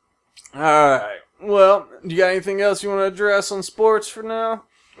 All right. Well, you got anything else you want to address on sports for now?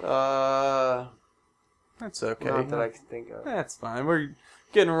 That's okay. Not that I can think of. That's fine. We're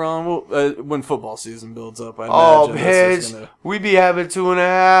getting around when football season builds up. I imagine bitch, we be having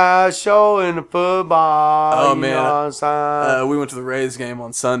 2.5 show in the football. Oh man, we went to the Rays game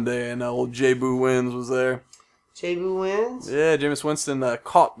on Sunday, and old J-Boo Wins was there. J-Boo Wins? Yeah, Jameis Winston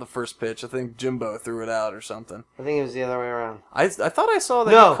caught the first pitch. I think Jimbo threw it out or something. I think it was the other way around. I thought I saw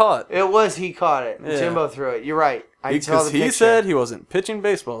that he caught. He caught it. Yeah. Jimbo threw it. You're right. Because he said he wasn't pitching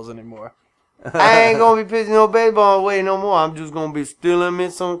baseballs anymore. I ain't gonna be pitching no baseball away no more. I'm just gonna be stealing me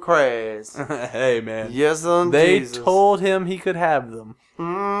some crabs. Hey man. Yes, They told him he could have them.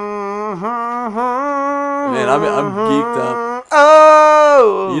 Mm-hmm. Man, I'm geeked up.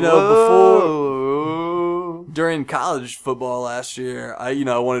 Oh, before during college football last year, I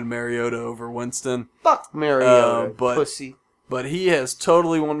wanted Mariota over Winston. Fuck Mariota, pussy. But he has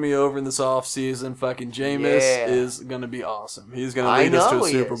totally won me over in this offseason. Fucking Jameis is going to be awesome. He's going to lead us to a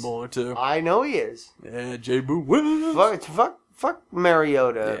Super Bowl or two. I know he is. Yeah, J-Boo wins. Fuck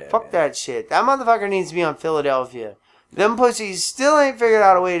Mariota. Yeah, fuck that shit. That motherfucker needs to be on Philadelphia. Them pussies still ain't figured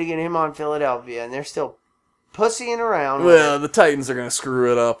out a way to get him on Philadelphia, and they're still pussying around. Well, the Titans are going to screw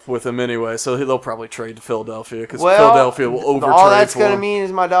it up with him anyway, so they'll probably trade to Philadelphia because Philadelphia will overtrade. All that's going to mean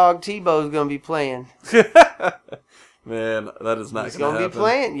is my dog Tebow's going to be playing. Man, that is not going to happen. He's going to be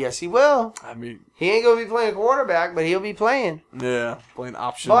playing. Yes, he will. I mean, he ain't going to be playing quarterback, but he'll be playing. Yeah, playing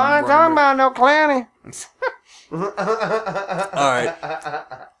option. Well, I ain't talking about no Clowney. All right.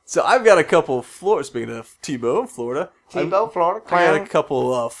 So I've got a couple of Florida. Speaking of Tebow, Florida. Florida. I got a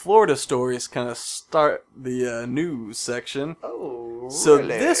couple Florida stories kind of start the news section. Oh, so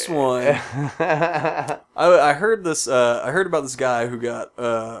really? This one, I heard this. I heard about this guy who got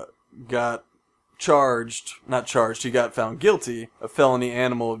not charged. He got found guilty of felony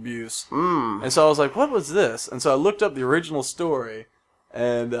animal abuse. And so I was like, what was this? And so I looked up the original story,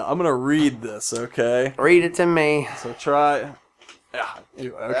 and I'm gonna read this. Okay. Read it to me. So try. Yeah.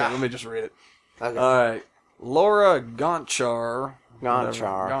 Okay. Let me just read it. Okay. All right. Laura Gonchar.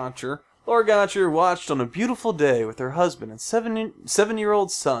 Laura Gonchar watched on a beautiful day with her husband and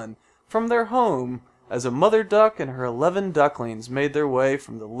 7-year-old son from their home as a mother duck and her 11 ducklings made their way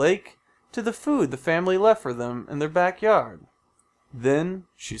from the lake to the food the family left for them in their backyard. Then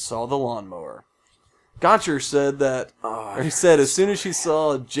she saw the lawnmower. Gonchar said he said as soon as she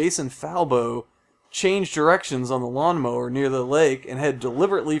saw Jason Falbo change directions on the lawnmower near the lake and head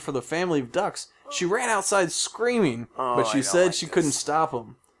deliberately for the family of ducks, she ran outside screaming, but she said she couldn't stop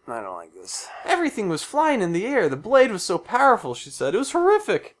him. I don't like this. Everything was flying in the air. The blade was so powerful, she said. It was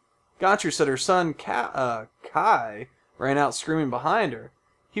horrific. Goncher said her son, Kai, ran out screaming behind her.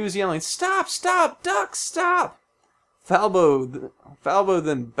 He was yelling, "Stop, stop, ducks, stop!" Falbo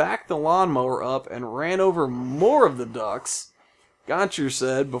then backed the lawnmower up and ran over more of the ducks, Goncher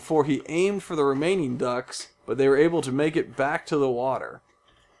said, before he aimed for the remaining ducks, but they were able to make it back to the water.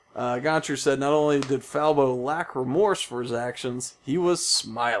 Goncher said not only did Falbo lack remorse for his actions, he was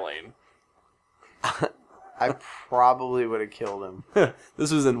smiling. I probably would have killed him.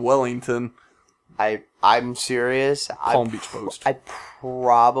 This was in Wellington. I'm serious. Palm Beach Post. I'm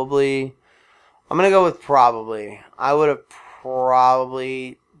gonna go with probably. I would have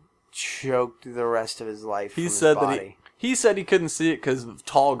probably choked the rest of his life. He from said his that body. he said he couldn't see it because of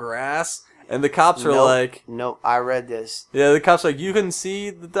tall grass, and the cops are Nope. like, Nope, I read this. yeah, the cops are like, you couldn't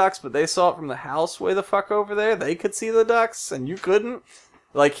see the ducks, but they saw it from the house way the fuck over there. They could see the ducks, and you couldn't.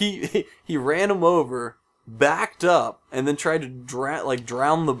 Like he ran them over, backed up, and then tried to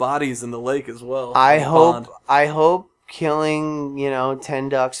drown the bodies in the lake as well. I Pond. hope killing 10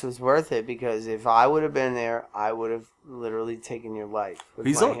 ducks was worth it, because if I would have been there, I would have literally taken your life with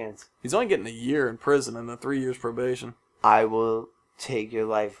my hands. He's only getting a year in prison and a 3 years probation. I will take your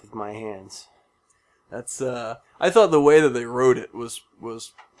life with my hands. That's I thought the way that they wrote it was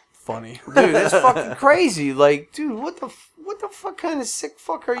funny. Dude, that's fucking crazy. Like, dude, what the fuck kind of sick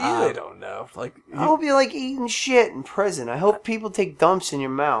fuck are you? I don't know. Like, I hope you're like eating shit in prison. I hope people take dumps in your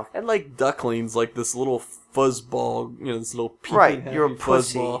mouth. and like ducklings, like this little fuzzball, this little peeping Right, happy you're a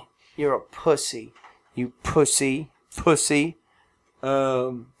pussy. fuzzball. You're a pussy. You pussy. Pussy.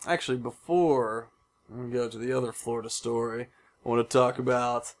 Actually, before we go to the other Florida story, I want to talk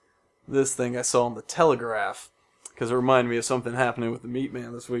about this thing I saw on the Telegraph, because it reminded me of something happening with the Meat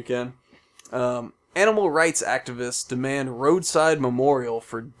Man this weekend. Animal rights activists demand roadside memorial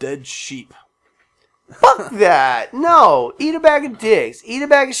for dead sheep. Fuck that. No. Eat a bag of dicks. Eat a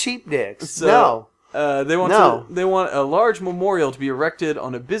bag of sheep dicks. So, no. They want a large memorial to be erected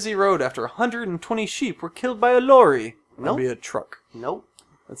on a busy road after 120 sheep were killed by a lorry. That'd be a truck. Nope.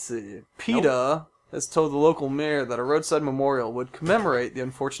 Let's see. PETA has told the local mayor that a roadside memorial would commemorate the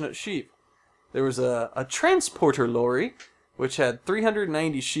unfortunate sheep. There was a transporter lorry, which had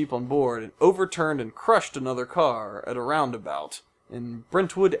 390 sheep on board, and overturned and crushed another car at a roundabout in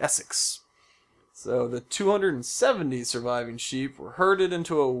Brentwood, Essex. So the 270 surviving sheep were herded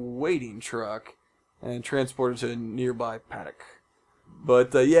into a waiting truck and transported to a nearby paddock.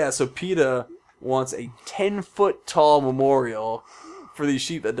 But so PETA wants a 10-foot tall memorial for these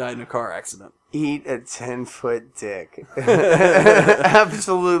sheep that died in a car accident. Eat a 10-foot dick.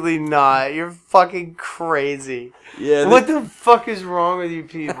 Absolutely not. You're fucking crazy. Yeah. What the fuck is wrong with you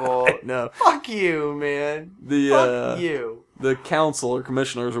people? No. Fuck you, man. Fuck you. The council or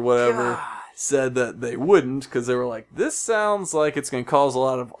commissioners or whatever said that they wouldn't, because they were like, this sounds like it's going to cause a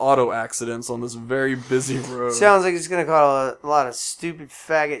lot of auto accidents on this very busy road. Sounds like it's going to cause a lot of stupid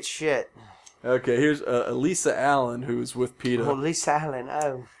faggot shit. Okay, here's Elisa Allen, who's with PETA. Oh, Lisa Allen,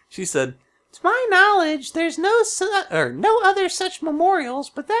 oh. She said, "To my knowledge, there's no other such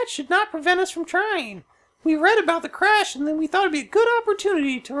memorials, but that should not prevent us from trying. We read about the crash, and then we thought it'd be a good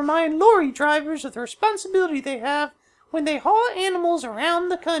opportunity to remind lorry drivers of the responsibility they have when they haul animals around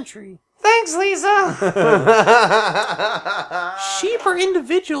the country." Thanks, Lisa! Sheep are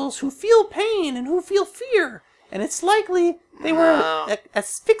individuals who feel pain and who feel fear, and it's likely they were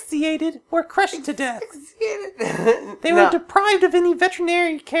asphyxiated or crushed to death. They were deprived of any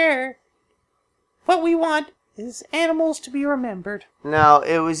veterinary care. What we want is animals to be remembered. Now,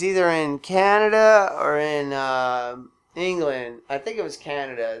 it was either in Canada or in England. I think it was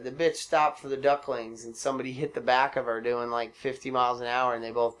Canada. The bitch stopped for the ducklings, and somebody hit the back of her doing like 50 miles an hour, and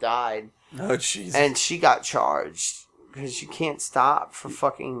they both died. Oh, Jesus. And she got charged. Because you can't stop for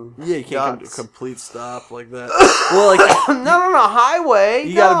fucking you can't come to a ducks. complete stop like that. Well, like not on a highway.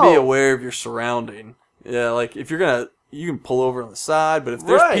 You gotta be aware of your surrounding. Yeah, like if you're gonna, you can pull over on the side, but if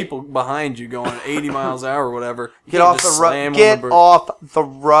there's people behind you going 80 miles an hour or whatever, get off the road. Get off the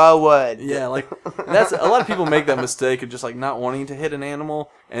road. Yeah, like that's a lot of people make that mistake of just like not wanting to hit an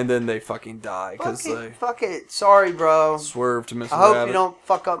animal, and then they fucking die because they fuck it. Sorry, bro. Swerve to miss a I hope rabbit. you don't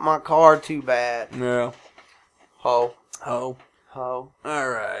fuck up my car too bad. Yeah. Ho.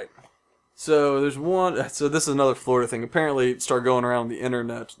 Alright. So there's one. So this is another Florida thing. Apparently, it started going around the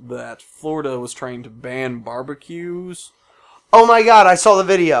internet that Florida was trying to ban barbecues. Oh my god, I saw the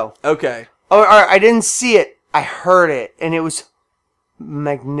video. Okay. Oh, all right, I didn't see it. I heard it, and it was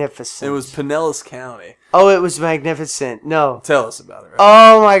magnificent. It was Pinellas County. Oh, it was magnificent. No. Tell us about it. Right?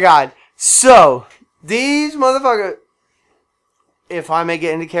 Oh my god. So, these motherfuckers. if I may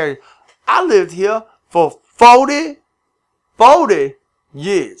get into character, I lived here for 40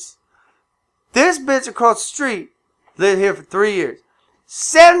 years. This bitch across the street lived here for 3 years.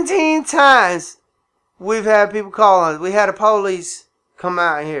 17 times we've had people call on us. We had the police come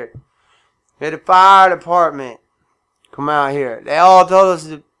out here. We had the fire department come out here. They all told us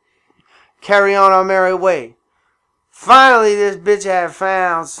to carry on our merry way. Finally, this bitch had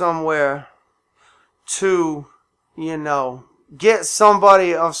found somewhere to, get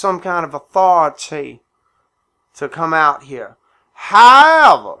somebody of some kind of authority to come out here.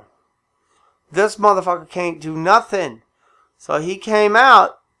 However, this motherfucker can't do nothing. So he came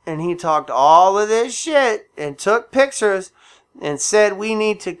out and he talked all of this shit and took pictures and said we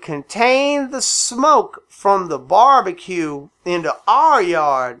need to contain the smoke from the barbecue into our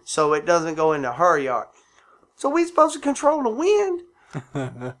yard so it doesn't go into her yard. So we supposed to control the wind?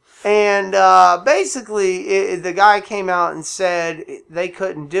 And basically, the guy came out and said they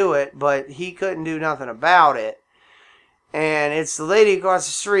couldn't do it, but he couldn't do nothing about it. And it's the lady across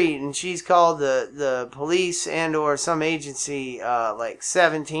the street, and she's called the police and or some agency like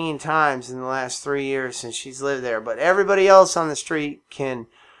 17 times in the last 3 years since she's lived there. But everybody else on the street can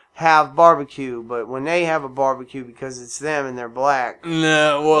have barbecue, but when they have a barbecue because it's them and they're black,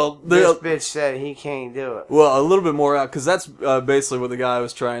 no, well, this bitch said he can't do it. Well, a little bit more out, because that's basically what the guy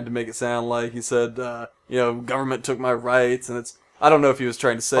was trying to make it sound like. He said, government took my rights, and it's. I don't know if he was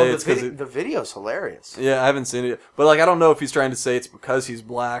trying to say it's because the video's hilarious. Yeah, I haven't seen it yet. But I don't know if he's trying to say it's because he's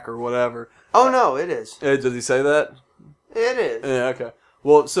black or whatever. Oh no, it is. Does he say that? It is. Yeah, okay.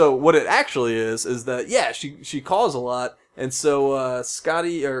 Well, so what it actually is that she calls a lot, and so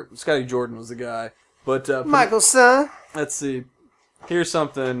Scotty Jordan was the guy, but Michael's son. Let's see. Here's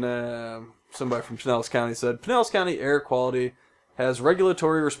something somebody from Pinellas County said. Pinellas County Air Quality has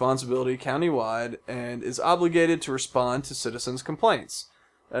regulatory responsibility countywide and is obligated to respond to citizens' complaints.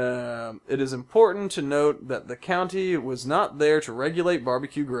 It is important to note that the county was not there to regulate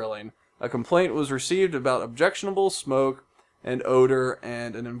barbecue grilling. A complaint was received about objectionable smoke and odor,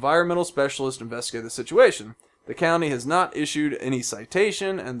 and an environmental specialist investigated the situation. The county has not issued any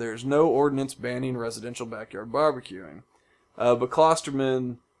citation, and there's no ordinance banning residential backyard barbecuing. But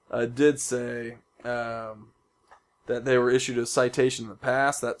Klosterman did say that they were issued a citation in the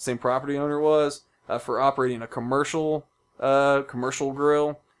past, that same property owner was, for operating a commercial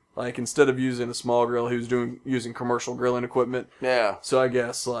grill. Like, instead of using a small grill, he was using commercial grilling equipment. Yeah. So I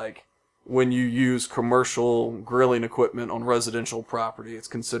guess, when you use commercial grilling equipment on residential property, it's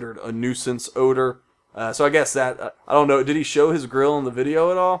considered a nuisance odor. So I guess that, I don't know, did he show his grill in the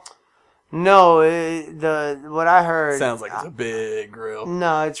video at all? No, what I heard... Sounds like it's a big grill.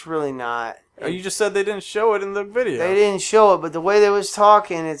 No, it's really not. You just said they didn't show it in the video. They didn't show it, but the way they was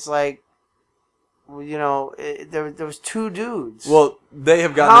talking, it's like, there was two dudes. Well, they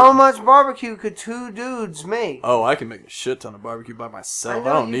have gotten... How much barbecue could two dudes make? Oh, I can make a shit ton of barbecue by myself.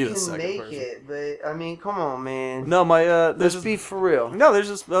 I don't need a second person. I know you can make it, but, I mean, come on, man. No, let's be for real. No, there's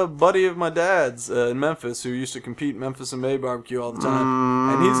this buddy of my dad's in Memphis who used to compete in Memphis and May barbecue all the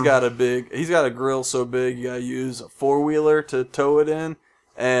time. And he's got a grill so big you gotta use a 4-wheeler to tow it in.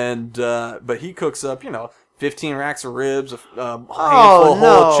 And, but he cooks up, 15 racks of ribs, a handful of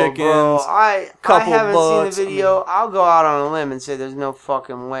whole chickens, bro. I haven't bucks. seen the video. I'll go out on a limb and say there's no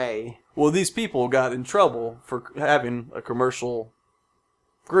fucking way. Well, these people got in trouble for having a commercial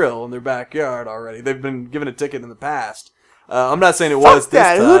grill in their backyard already. They've been given a ticket in the past. I'm not saying it was this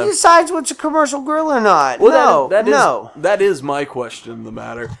time. Who decides what's a commercial grill or not? Well, no. That is my question in the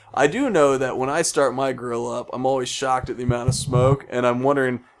matter. I do know that when I start my grill up, I'm always shocked at the amount of smoke, and I'm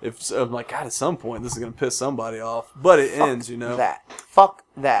wondering I'm like, God, at some point this is going to piss somebody off. But it ends, Fuck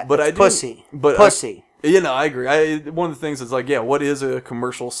that. But it's pussy. Pussy. I agree. One of the things is what is a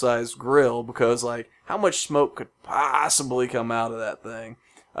commercial-sized grill? Because, how much smoke could possibly come out of that thing?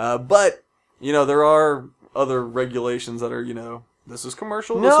 But, there are other regulations that are, this is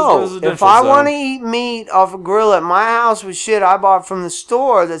commercial, this is residential. If I want to eat meat off a grill at my house with shit I bought from the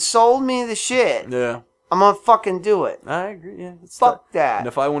store that sold me the shit, yeah, I'm going to fucking do it. I agree, yeah. Fuck that. And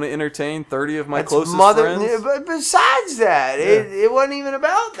if I want to entertain 30 of my closest friends... But besides that, it wasn't even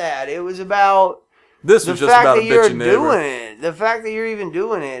about that. It was about... This was just about a bitchy neighbor. The fact that you're even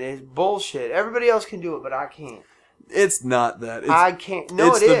doing it is bullshit. Everybody else can do it, but I can't. It's not that. I can't.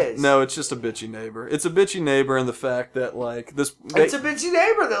 No, it is. No, it's just a bitchy neighbor. It's a bitchy neighbor in the fact that, this... It's a bitchy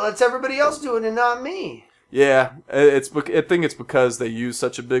neighbor that lets everybody else do it and not me. Yeah, I think it's because they use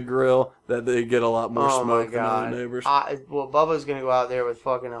such a big grill that they get a lot more smoke than other neighbors. Well, Bubba's gonna go out there with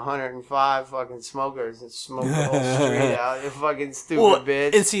fucking 105 fucking smokers and smoke the whole street out. You fucking stupid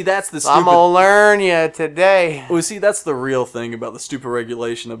bitch. And see, that's the stupid... I'm gonna learn you today. Well, see, that's the real thing about the stupid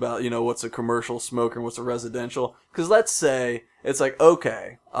regulation about, what's a commercial smoker and what's a residential. Because let's say it's like,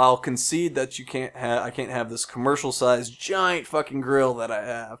 okay, I'll concede that I can't have this commercial-sized giant fucking grill that I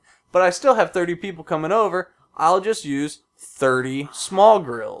have. But I still have 30 people coming over. I'll just use 30 small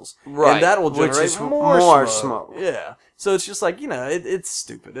grills. Right. And that will generate more smoke. Yeah. So it's just like, it's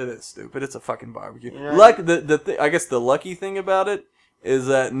stupid. It is stupid. It's a fucking barbecue. I guess the lucky thing about it is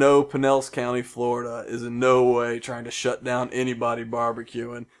that no Pinellas County, Florida is in no way trying to shut down anybody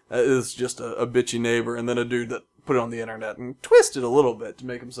barbecuing. That is just a bitchy neighbor and then a dude that put it on the internet and twisted a little bit to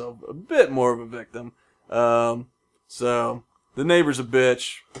make himself a bit more of a victim. So... The neighbor's a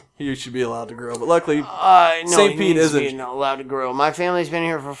bitch. He should be allowed to grill. But luckily, St. Pete isn't allowed to grill. My family's been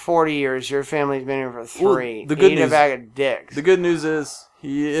here for 40 years. Your family's been here for 3. Well, the good news, a bag of dicks. The good news is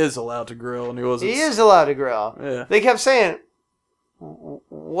he is allowed to grill, and he is allowed to grill. Yeah. They kept saying,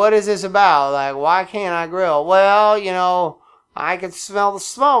 "What is this about? Like, why can't I grill?" Well, I could smell the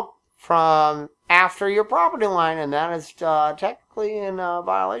smoke from after your property line, and that is technically in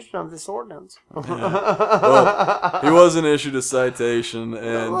violation of this ordinance. Yeah. Well, he wasn't issued a citation,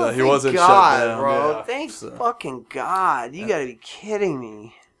 and he wasn't shut down. Bro. Yeah, thank fucking God. You gotta be kidding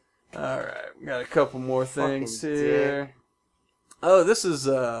me. All right, we got a couple more things fucking here. Dick. Oh, this is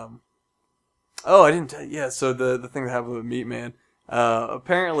I didn't tell you. Yeah, so the thing that happened with Meat Man.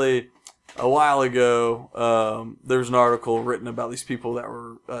 Apparently, a while ago, there was an article written about these people that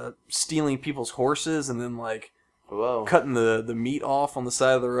were stealing people's horses and then cutting the meat off on the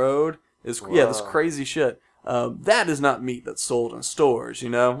side of the road. This crazy shit. That is not meat that's sold in stores.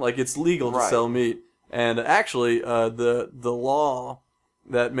 It's legal to sell meat. And actually, the law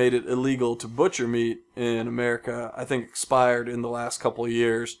that made it illegal to butcher meat in America, I think, expired in the last couple of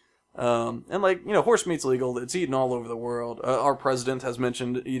years. Horse meat's legal. It's eaten all over the world. Our president has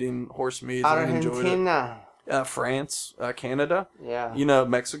mentioned eating horse meat and enjoyed it. France, Canada,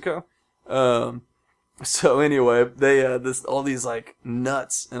 Mexico. So anyway, they all these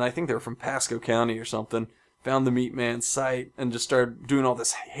nuts, and I think they were from Pasco County or something, found the Meat Man's site and just started doing all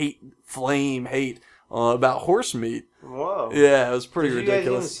this hate about horse meat. Whoa. Yeah, it was pretty ridiculous.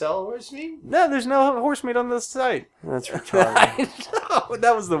 You guys even sell horse meat? No, there's no horse meat on this site. That's retarded. I know.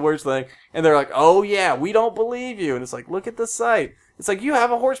 That was the worst thing. And they're like, oh yeah, we don't believe you. And it's like, look at the site. It's like, you have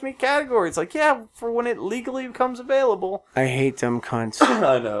a horse meat category. It's like, yeah, for when it legally becomes available. I hate them cunts.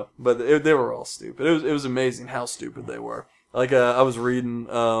 I know. But they were all stupid. It was amazing how stupid they were. I was reading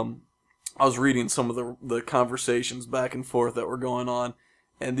some of the conversations back and forth that were going on.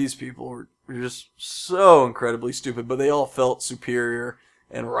 And these people were just so incredibly stupid, but they all felt superior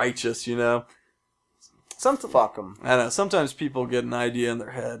and righteous, Fuck them. I know. Sometimes people get an idea in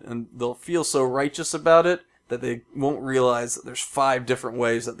their head, and they'll feel so righteous about it that they won't realize that there's 5 different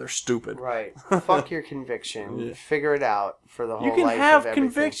ways that they're stupid. Right. Fuck your conviction. Yeah. Figure it out for the whole life. You can have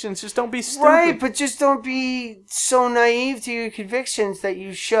convictions, just don't be stupid. Right, but just don't be so naive to your convictions that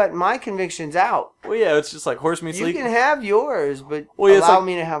you shut my convictions out. Well, yeah, it's just like horse meat's legal. You can have yours, but allow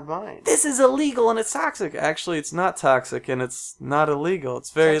me to have mine. This is illegal and it's toxic. Actually, it's not toxic and it's not illegal.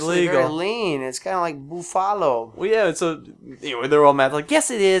 It's very legal. Very lean. It's kind of like buffalo. Well, yeah, they're all mad. Like, yes,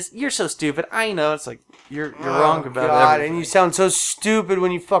 it is. You're so stupid. I know. It's like, you're wrong about everything. And you sound so stupid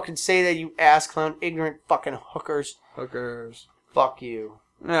when you fucking say that, you ass clown, ignorant fucking hookers. Fuck you.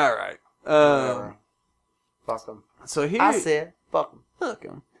 All right. Fuck them. So here, I said, fuck them. Fuck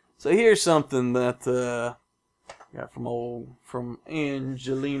them. So here's something that I got from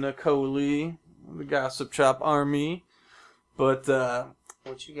Angelina Coley, the Gossip Chop Army. But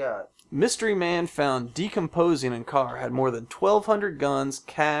what you got? Mystery man found decomposing in car, had more than 1,200 guns,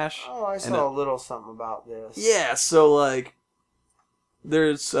 cash. Oh, I saw a little something about this. Yeah, so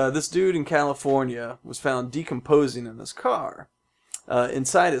there's this dude in California was found decomposing in his car.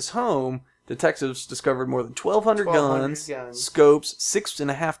 Inside his home, detectives discovered more than 1,200 guns, scopes,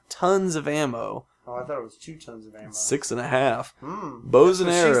 6.5 tons of ammo. Oh, I thought it was 2 tons of ammo. 6.5. Bows and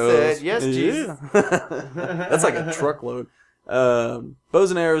arrows. She said. Yes, Jesus. That's like a truckload.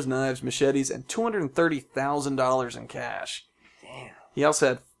 Bows and arrows, knives, machetes, and $230,000 in cash. Damn. He also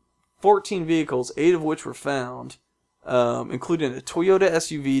had 14 vehicles, 8 of which were found, including a Toyota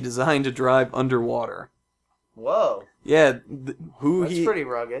SUV designed to drive underwater. Whoa. Yeah, That's pretty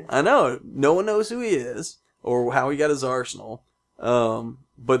rugged. I know. No one knows who he is or how he got his arsenal.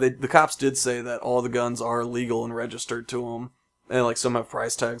 But the cops did say that all the guns are legal and registered to him, and some have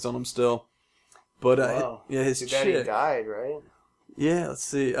price tags on them still. But Wow. yeah, his Too bad he chick. died, right? Yeah, let's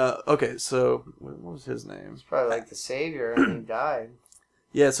see. Okay, so what was his name? He's probably like the savior, and he died.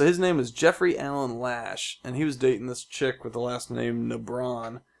 Yeah, so his name was Jeffrey Allen Lash, and he was dating this chick with the last name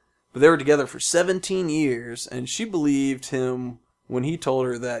Nebron. But they were together for 17 years, and she believed him when he told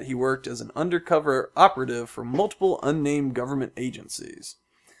her that he worked as an undercover operative for multiple unnamed government agencies.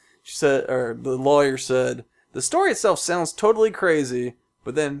 She said, or the lawyer said, "The story itself sounds totally crazy,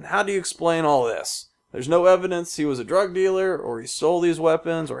 but then how do you explain all this? There's no evidence he was a drug dealer, or he stole these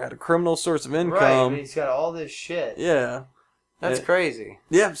weapons, or had a criminal source of Right, income." but he's got all this shit. Yeah. That's crazy.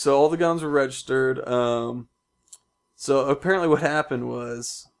 Yeah, so all the guns were registered. So apparently what happened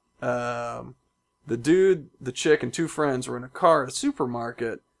was the dude, the chick, and two friends were in a car at a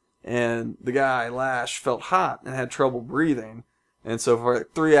supermarket, and the guy, Lash, felt hot and had trouble breathing. And so for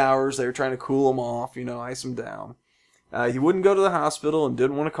like 3 hours, they were trying to cool him off, ice him down. He wouldn't go to the hospital and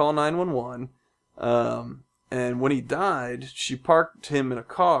didn't want to call 911. And when he died, she parked him in a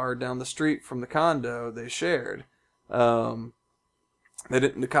car down the street from the condo they shared. The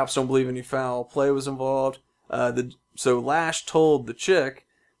cops don't believe any foul play was involved. So Lash told the chick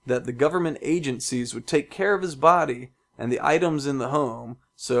that the government agencies would take care of his body and the items in the home.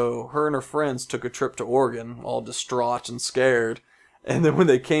 So her and her friends took a trip to Oregon, all distraught and scared. And then when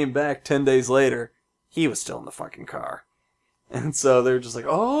they came back 10 days later, he was still in the fucking car. And so they were just like,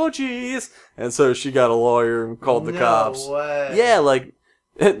 "Oh, jeez." And so she got a lawyer and called the cops. No way. Yeah, like,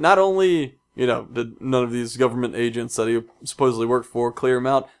 not only, did none of these government agents that he supposedly worked for clear him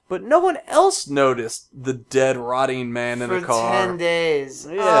out, but no one else noticed the dead, rotting man in the car. For 10 days.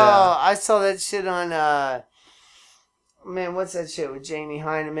 Yeah. Oh, I saw that shit on, man, what's that shit with Jamie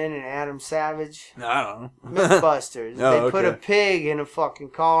Hyneman and Adam Savage? I don't know. Mythbusters. Oh, They put a okay. pig in a fucking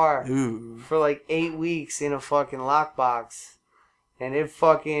car Ooh. for like 8 weeks in a fucking lockbox. And it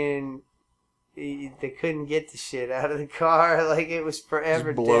fucking... They couldn't get the shit out of the car. Like, it was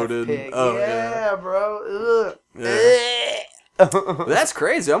forever Just bloated. death pig. Oh, yeah, bro. Ugh. Yeah. That's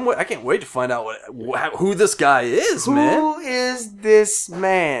crazy. I can't wait to find out who this guy is, man. Who is this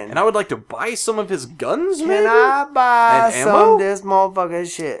man? And I would like to buy some of his guns, Can maybe? I buy And some ammo? of this motherfucking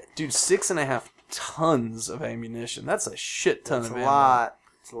shit? Dude, 6.5 tons of ammunition. That's a shit ton That's of a ammo. lot.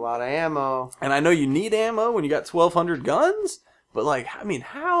 It's a lot of ammo. And I know you need ammo when you got 1,200 guns, but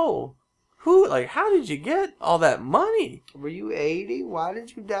how? How did you get all that money? Were you 80? Why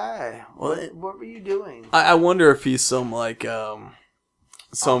did you die? Well, What were you doing? I wonder if he's some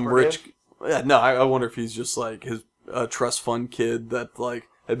some Operative? rich. Yeah, no, I wonder if he's just like his trust fund kid that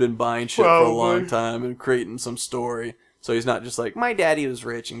had been buying shit for a long Probably. time and creating some story. So he's not just like, my daddy was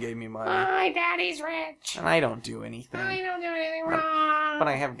rich and gave me money. My daddy's rich. And I don't do anything. I don't do anything wrong. But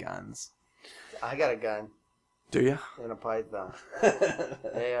I have guns. I got a gun Do you? and a python.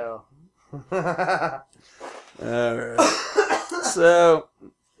 Heyo. Alright. So,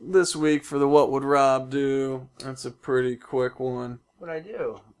 this week for the What Would Rob Do? That's a pretty quick one. What'd I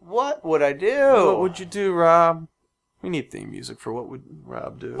do? What would I do? What would you do, Rob? We need theme music for What Would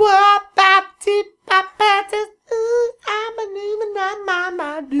Rob Do? I'm a new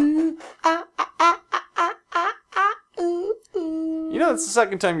man, do. It's the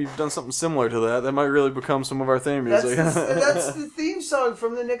second time you've done something similar to that. That might really become some of our theme That's music. that's the theme song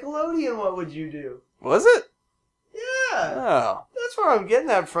from the Nickelodeon. What would you do? Was it? Yeah, Oh. that's where I'm getting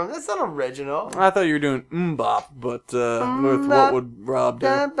that from. That's not original. I thought you were doing Mbop, but with What Would Rob Do?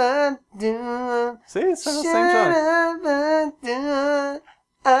 See, it's the same song.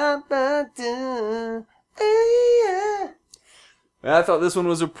 I thought this one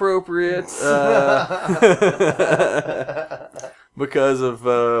was appropriate because of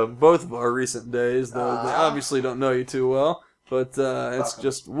both of our recent days, though they obviously don't know you too well. But it's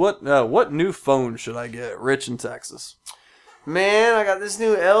just, what new phone should I get? Rich in Texas. Man, I got this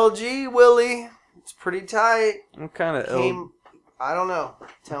new LG Willie. It's pretty tight. What kind of I don't know.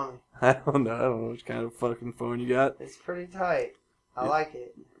 Tell me. I don't know what kind of fucking phone you got. It's pretty tight. I like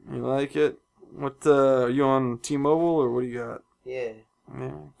it. You like it? What, are you on T-Mobile or what do you got? Yeah.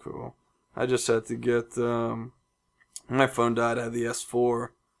 Yeah, cool. I just had to get, my phone died. I had the S4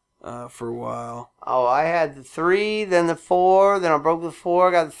 for a while. Oh, I had the 3, then the 4, then I broke the 4,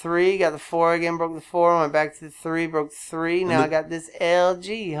 got the 3, got the 4 again, broke the 4, went back to the 3, broke the 3. Now I got this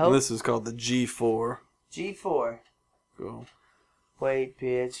LG. And this is called the G4. G4. Cool. Wait,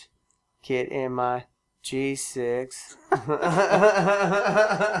 bitch. Get in my G6.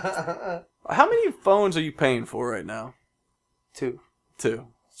 How many phones are you paying for right now? 2. 2.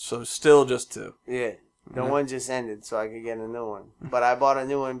 So still just 2. Yeah. The one just ended, so I could get a new one. But I bought a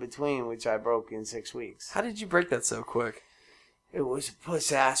new one in between, which I broke in 6 weeks. How did you break that so quick? It was a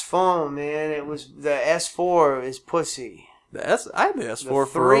puss-ass phone, man. It was, the S4 is pussy. I had the S4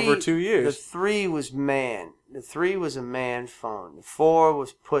 for over 2 years. The 3 was man. The 3 was a man phone. The 4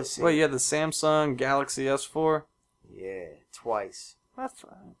 was pussy. Wait, you had the Samsung Galaxy S4? Yeah, twice. That's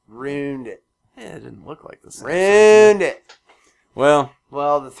fine. Ruined it. Yeah, it didn't look like the Samsung. Ruined it.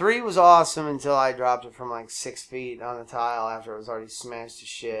 Well, the 3 was awesome until I dropped it from like 6 feet on the tile after it was already smashed to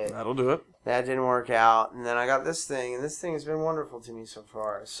shit. that'll do it. That didn't work out. And then I got this thing, and this thing has been wonderful to me so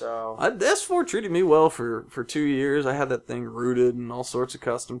far. So The S4 treated me well for 2 years. I had that thing rooted and all sorts of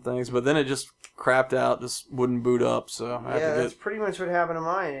custom things, but then it just crapped out, just wouldn't boot up. So I had to that's pretty much what happened to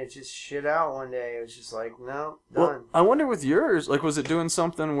mine. It just shit out one day. It was just like, no, done. Well, I wonder with yours, like, was it doing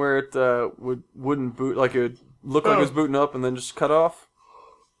something where it wouldn't boot, like it would look like it was booting up and then just cut off?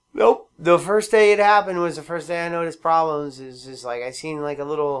 Nope. The first day it happened was the first day I noticed problems. Is just like I seen like a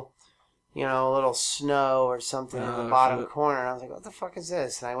little snow or something in the bottom corner. And I was like, what the fuck is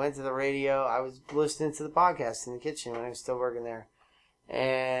this? And I went to the radio. I was listening to the podcast in the kitchen when I was still working there.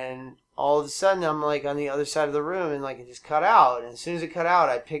 And all of a sudden, I'm like on the other side of the room and like it just cut out. And as soon as it cut out,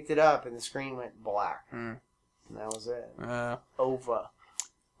 I picked it up and the screen went black. And that was it. Over.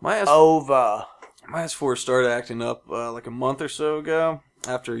 My S4 started acting up like a month or so ago.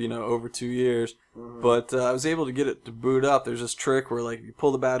 After, over 2 years. Mm-hmm. But I was able to get it to boot up. There's this trick where, like, you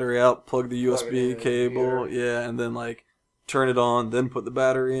pull the battery out, plug the USB cable, and then, like, turn it on, then put the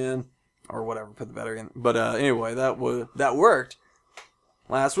battery in, or whatever, put the battery in. But anyway, that worked.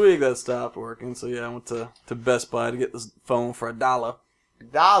 Last week, that stopped working, so yeah, I went to Best Buy to get this phone for $1.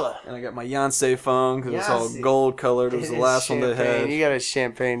 And I got my Yonsei phone because it's all gold colored. It was the last one they had. You got a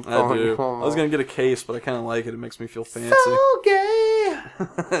champagne phone. I do. I was going to get a case, but I kind of like it. It makes me feel fancy. So gay.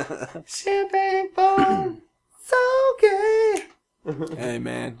 Champagne phone. So gay. Hey,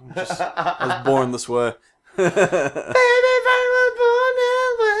 man. I was born this way. Baby, I was born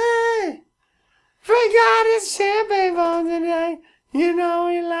this way. Frank got his champagne phone today. You know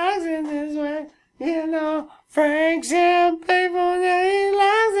he likes it this way. You know, Frank's champagne phone, yeah, he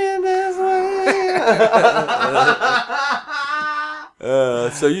likes it this way.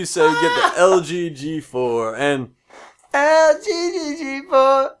 So you say get the LG G4 and LG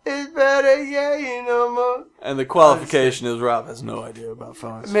G4 is better, yeah, you know more. And the qualification is Rob has no idea about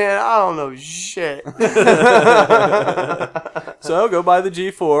phones. Man, I don't know shit. So go buy the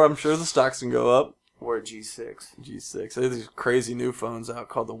G4. I'm sure the stocks can go up. Or G6. G6. There's these crazy new phones out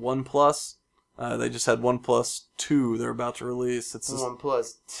called the OnePlus. They just had OnePlus 2 they're about to release. It's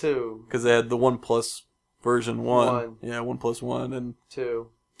OnePlus 2. Because they had the OnePlus version 1. Yeah, OnePlus 1 and 2.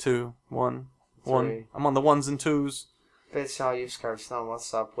 2. 1. 1. I'm on the 1s and 2s. Bitch, how you know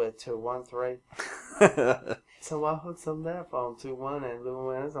what's up with 2, 1, 3. So I hooked up that phone 2, 1 and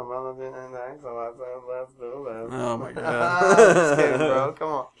blue and some other thing and that. So I said, let's do that. Oh my god. I'm just kidding, bro. Come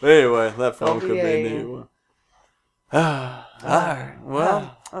on. Anyway, that phone could be a new one. Alright.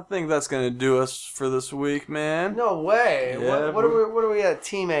 Well, I think that's gonna do us for this week, man. No way. Yeah, what are we at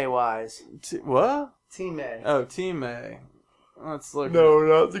Team A wise? What? Team A. Oh, Team A. Let's look. No,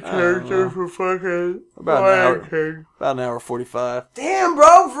 not the character for fucking about an hour 45. Damn,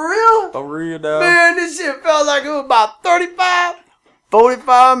 bro, for real? For real, dog. Man, this shit felt like it was about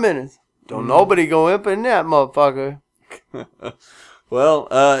 45 minutes. Don't nobody go up in that motherfucker. Well,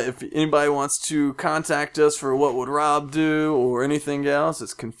 if anybody wants to contact us for What Would Rob Do or anything else,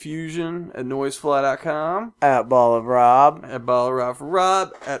 it's confusion@noisefly.com. At Ball of Rob. At Ball of Rob for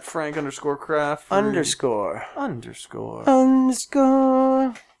Rob. At Frank_Craft. Underscore.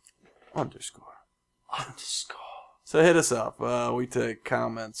 So hit us up. We take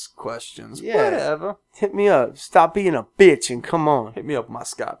comments, questions, Yeah. whatever. Hit me up. Stop being a bitch and come on. Hit me up with my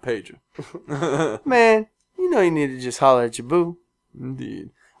Scott Pager. Man, you know you need to just holler at your boo.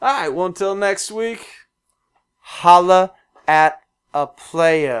 Indeed. Alright, well, until next week. Holla at a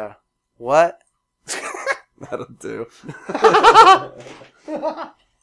player. What? That'll do.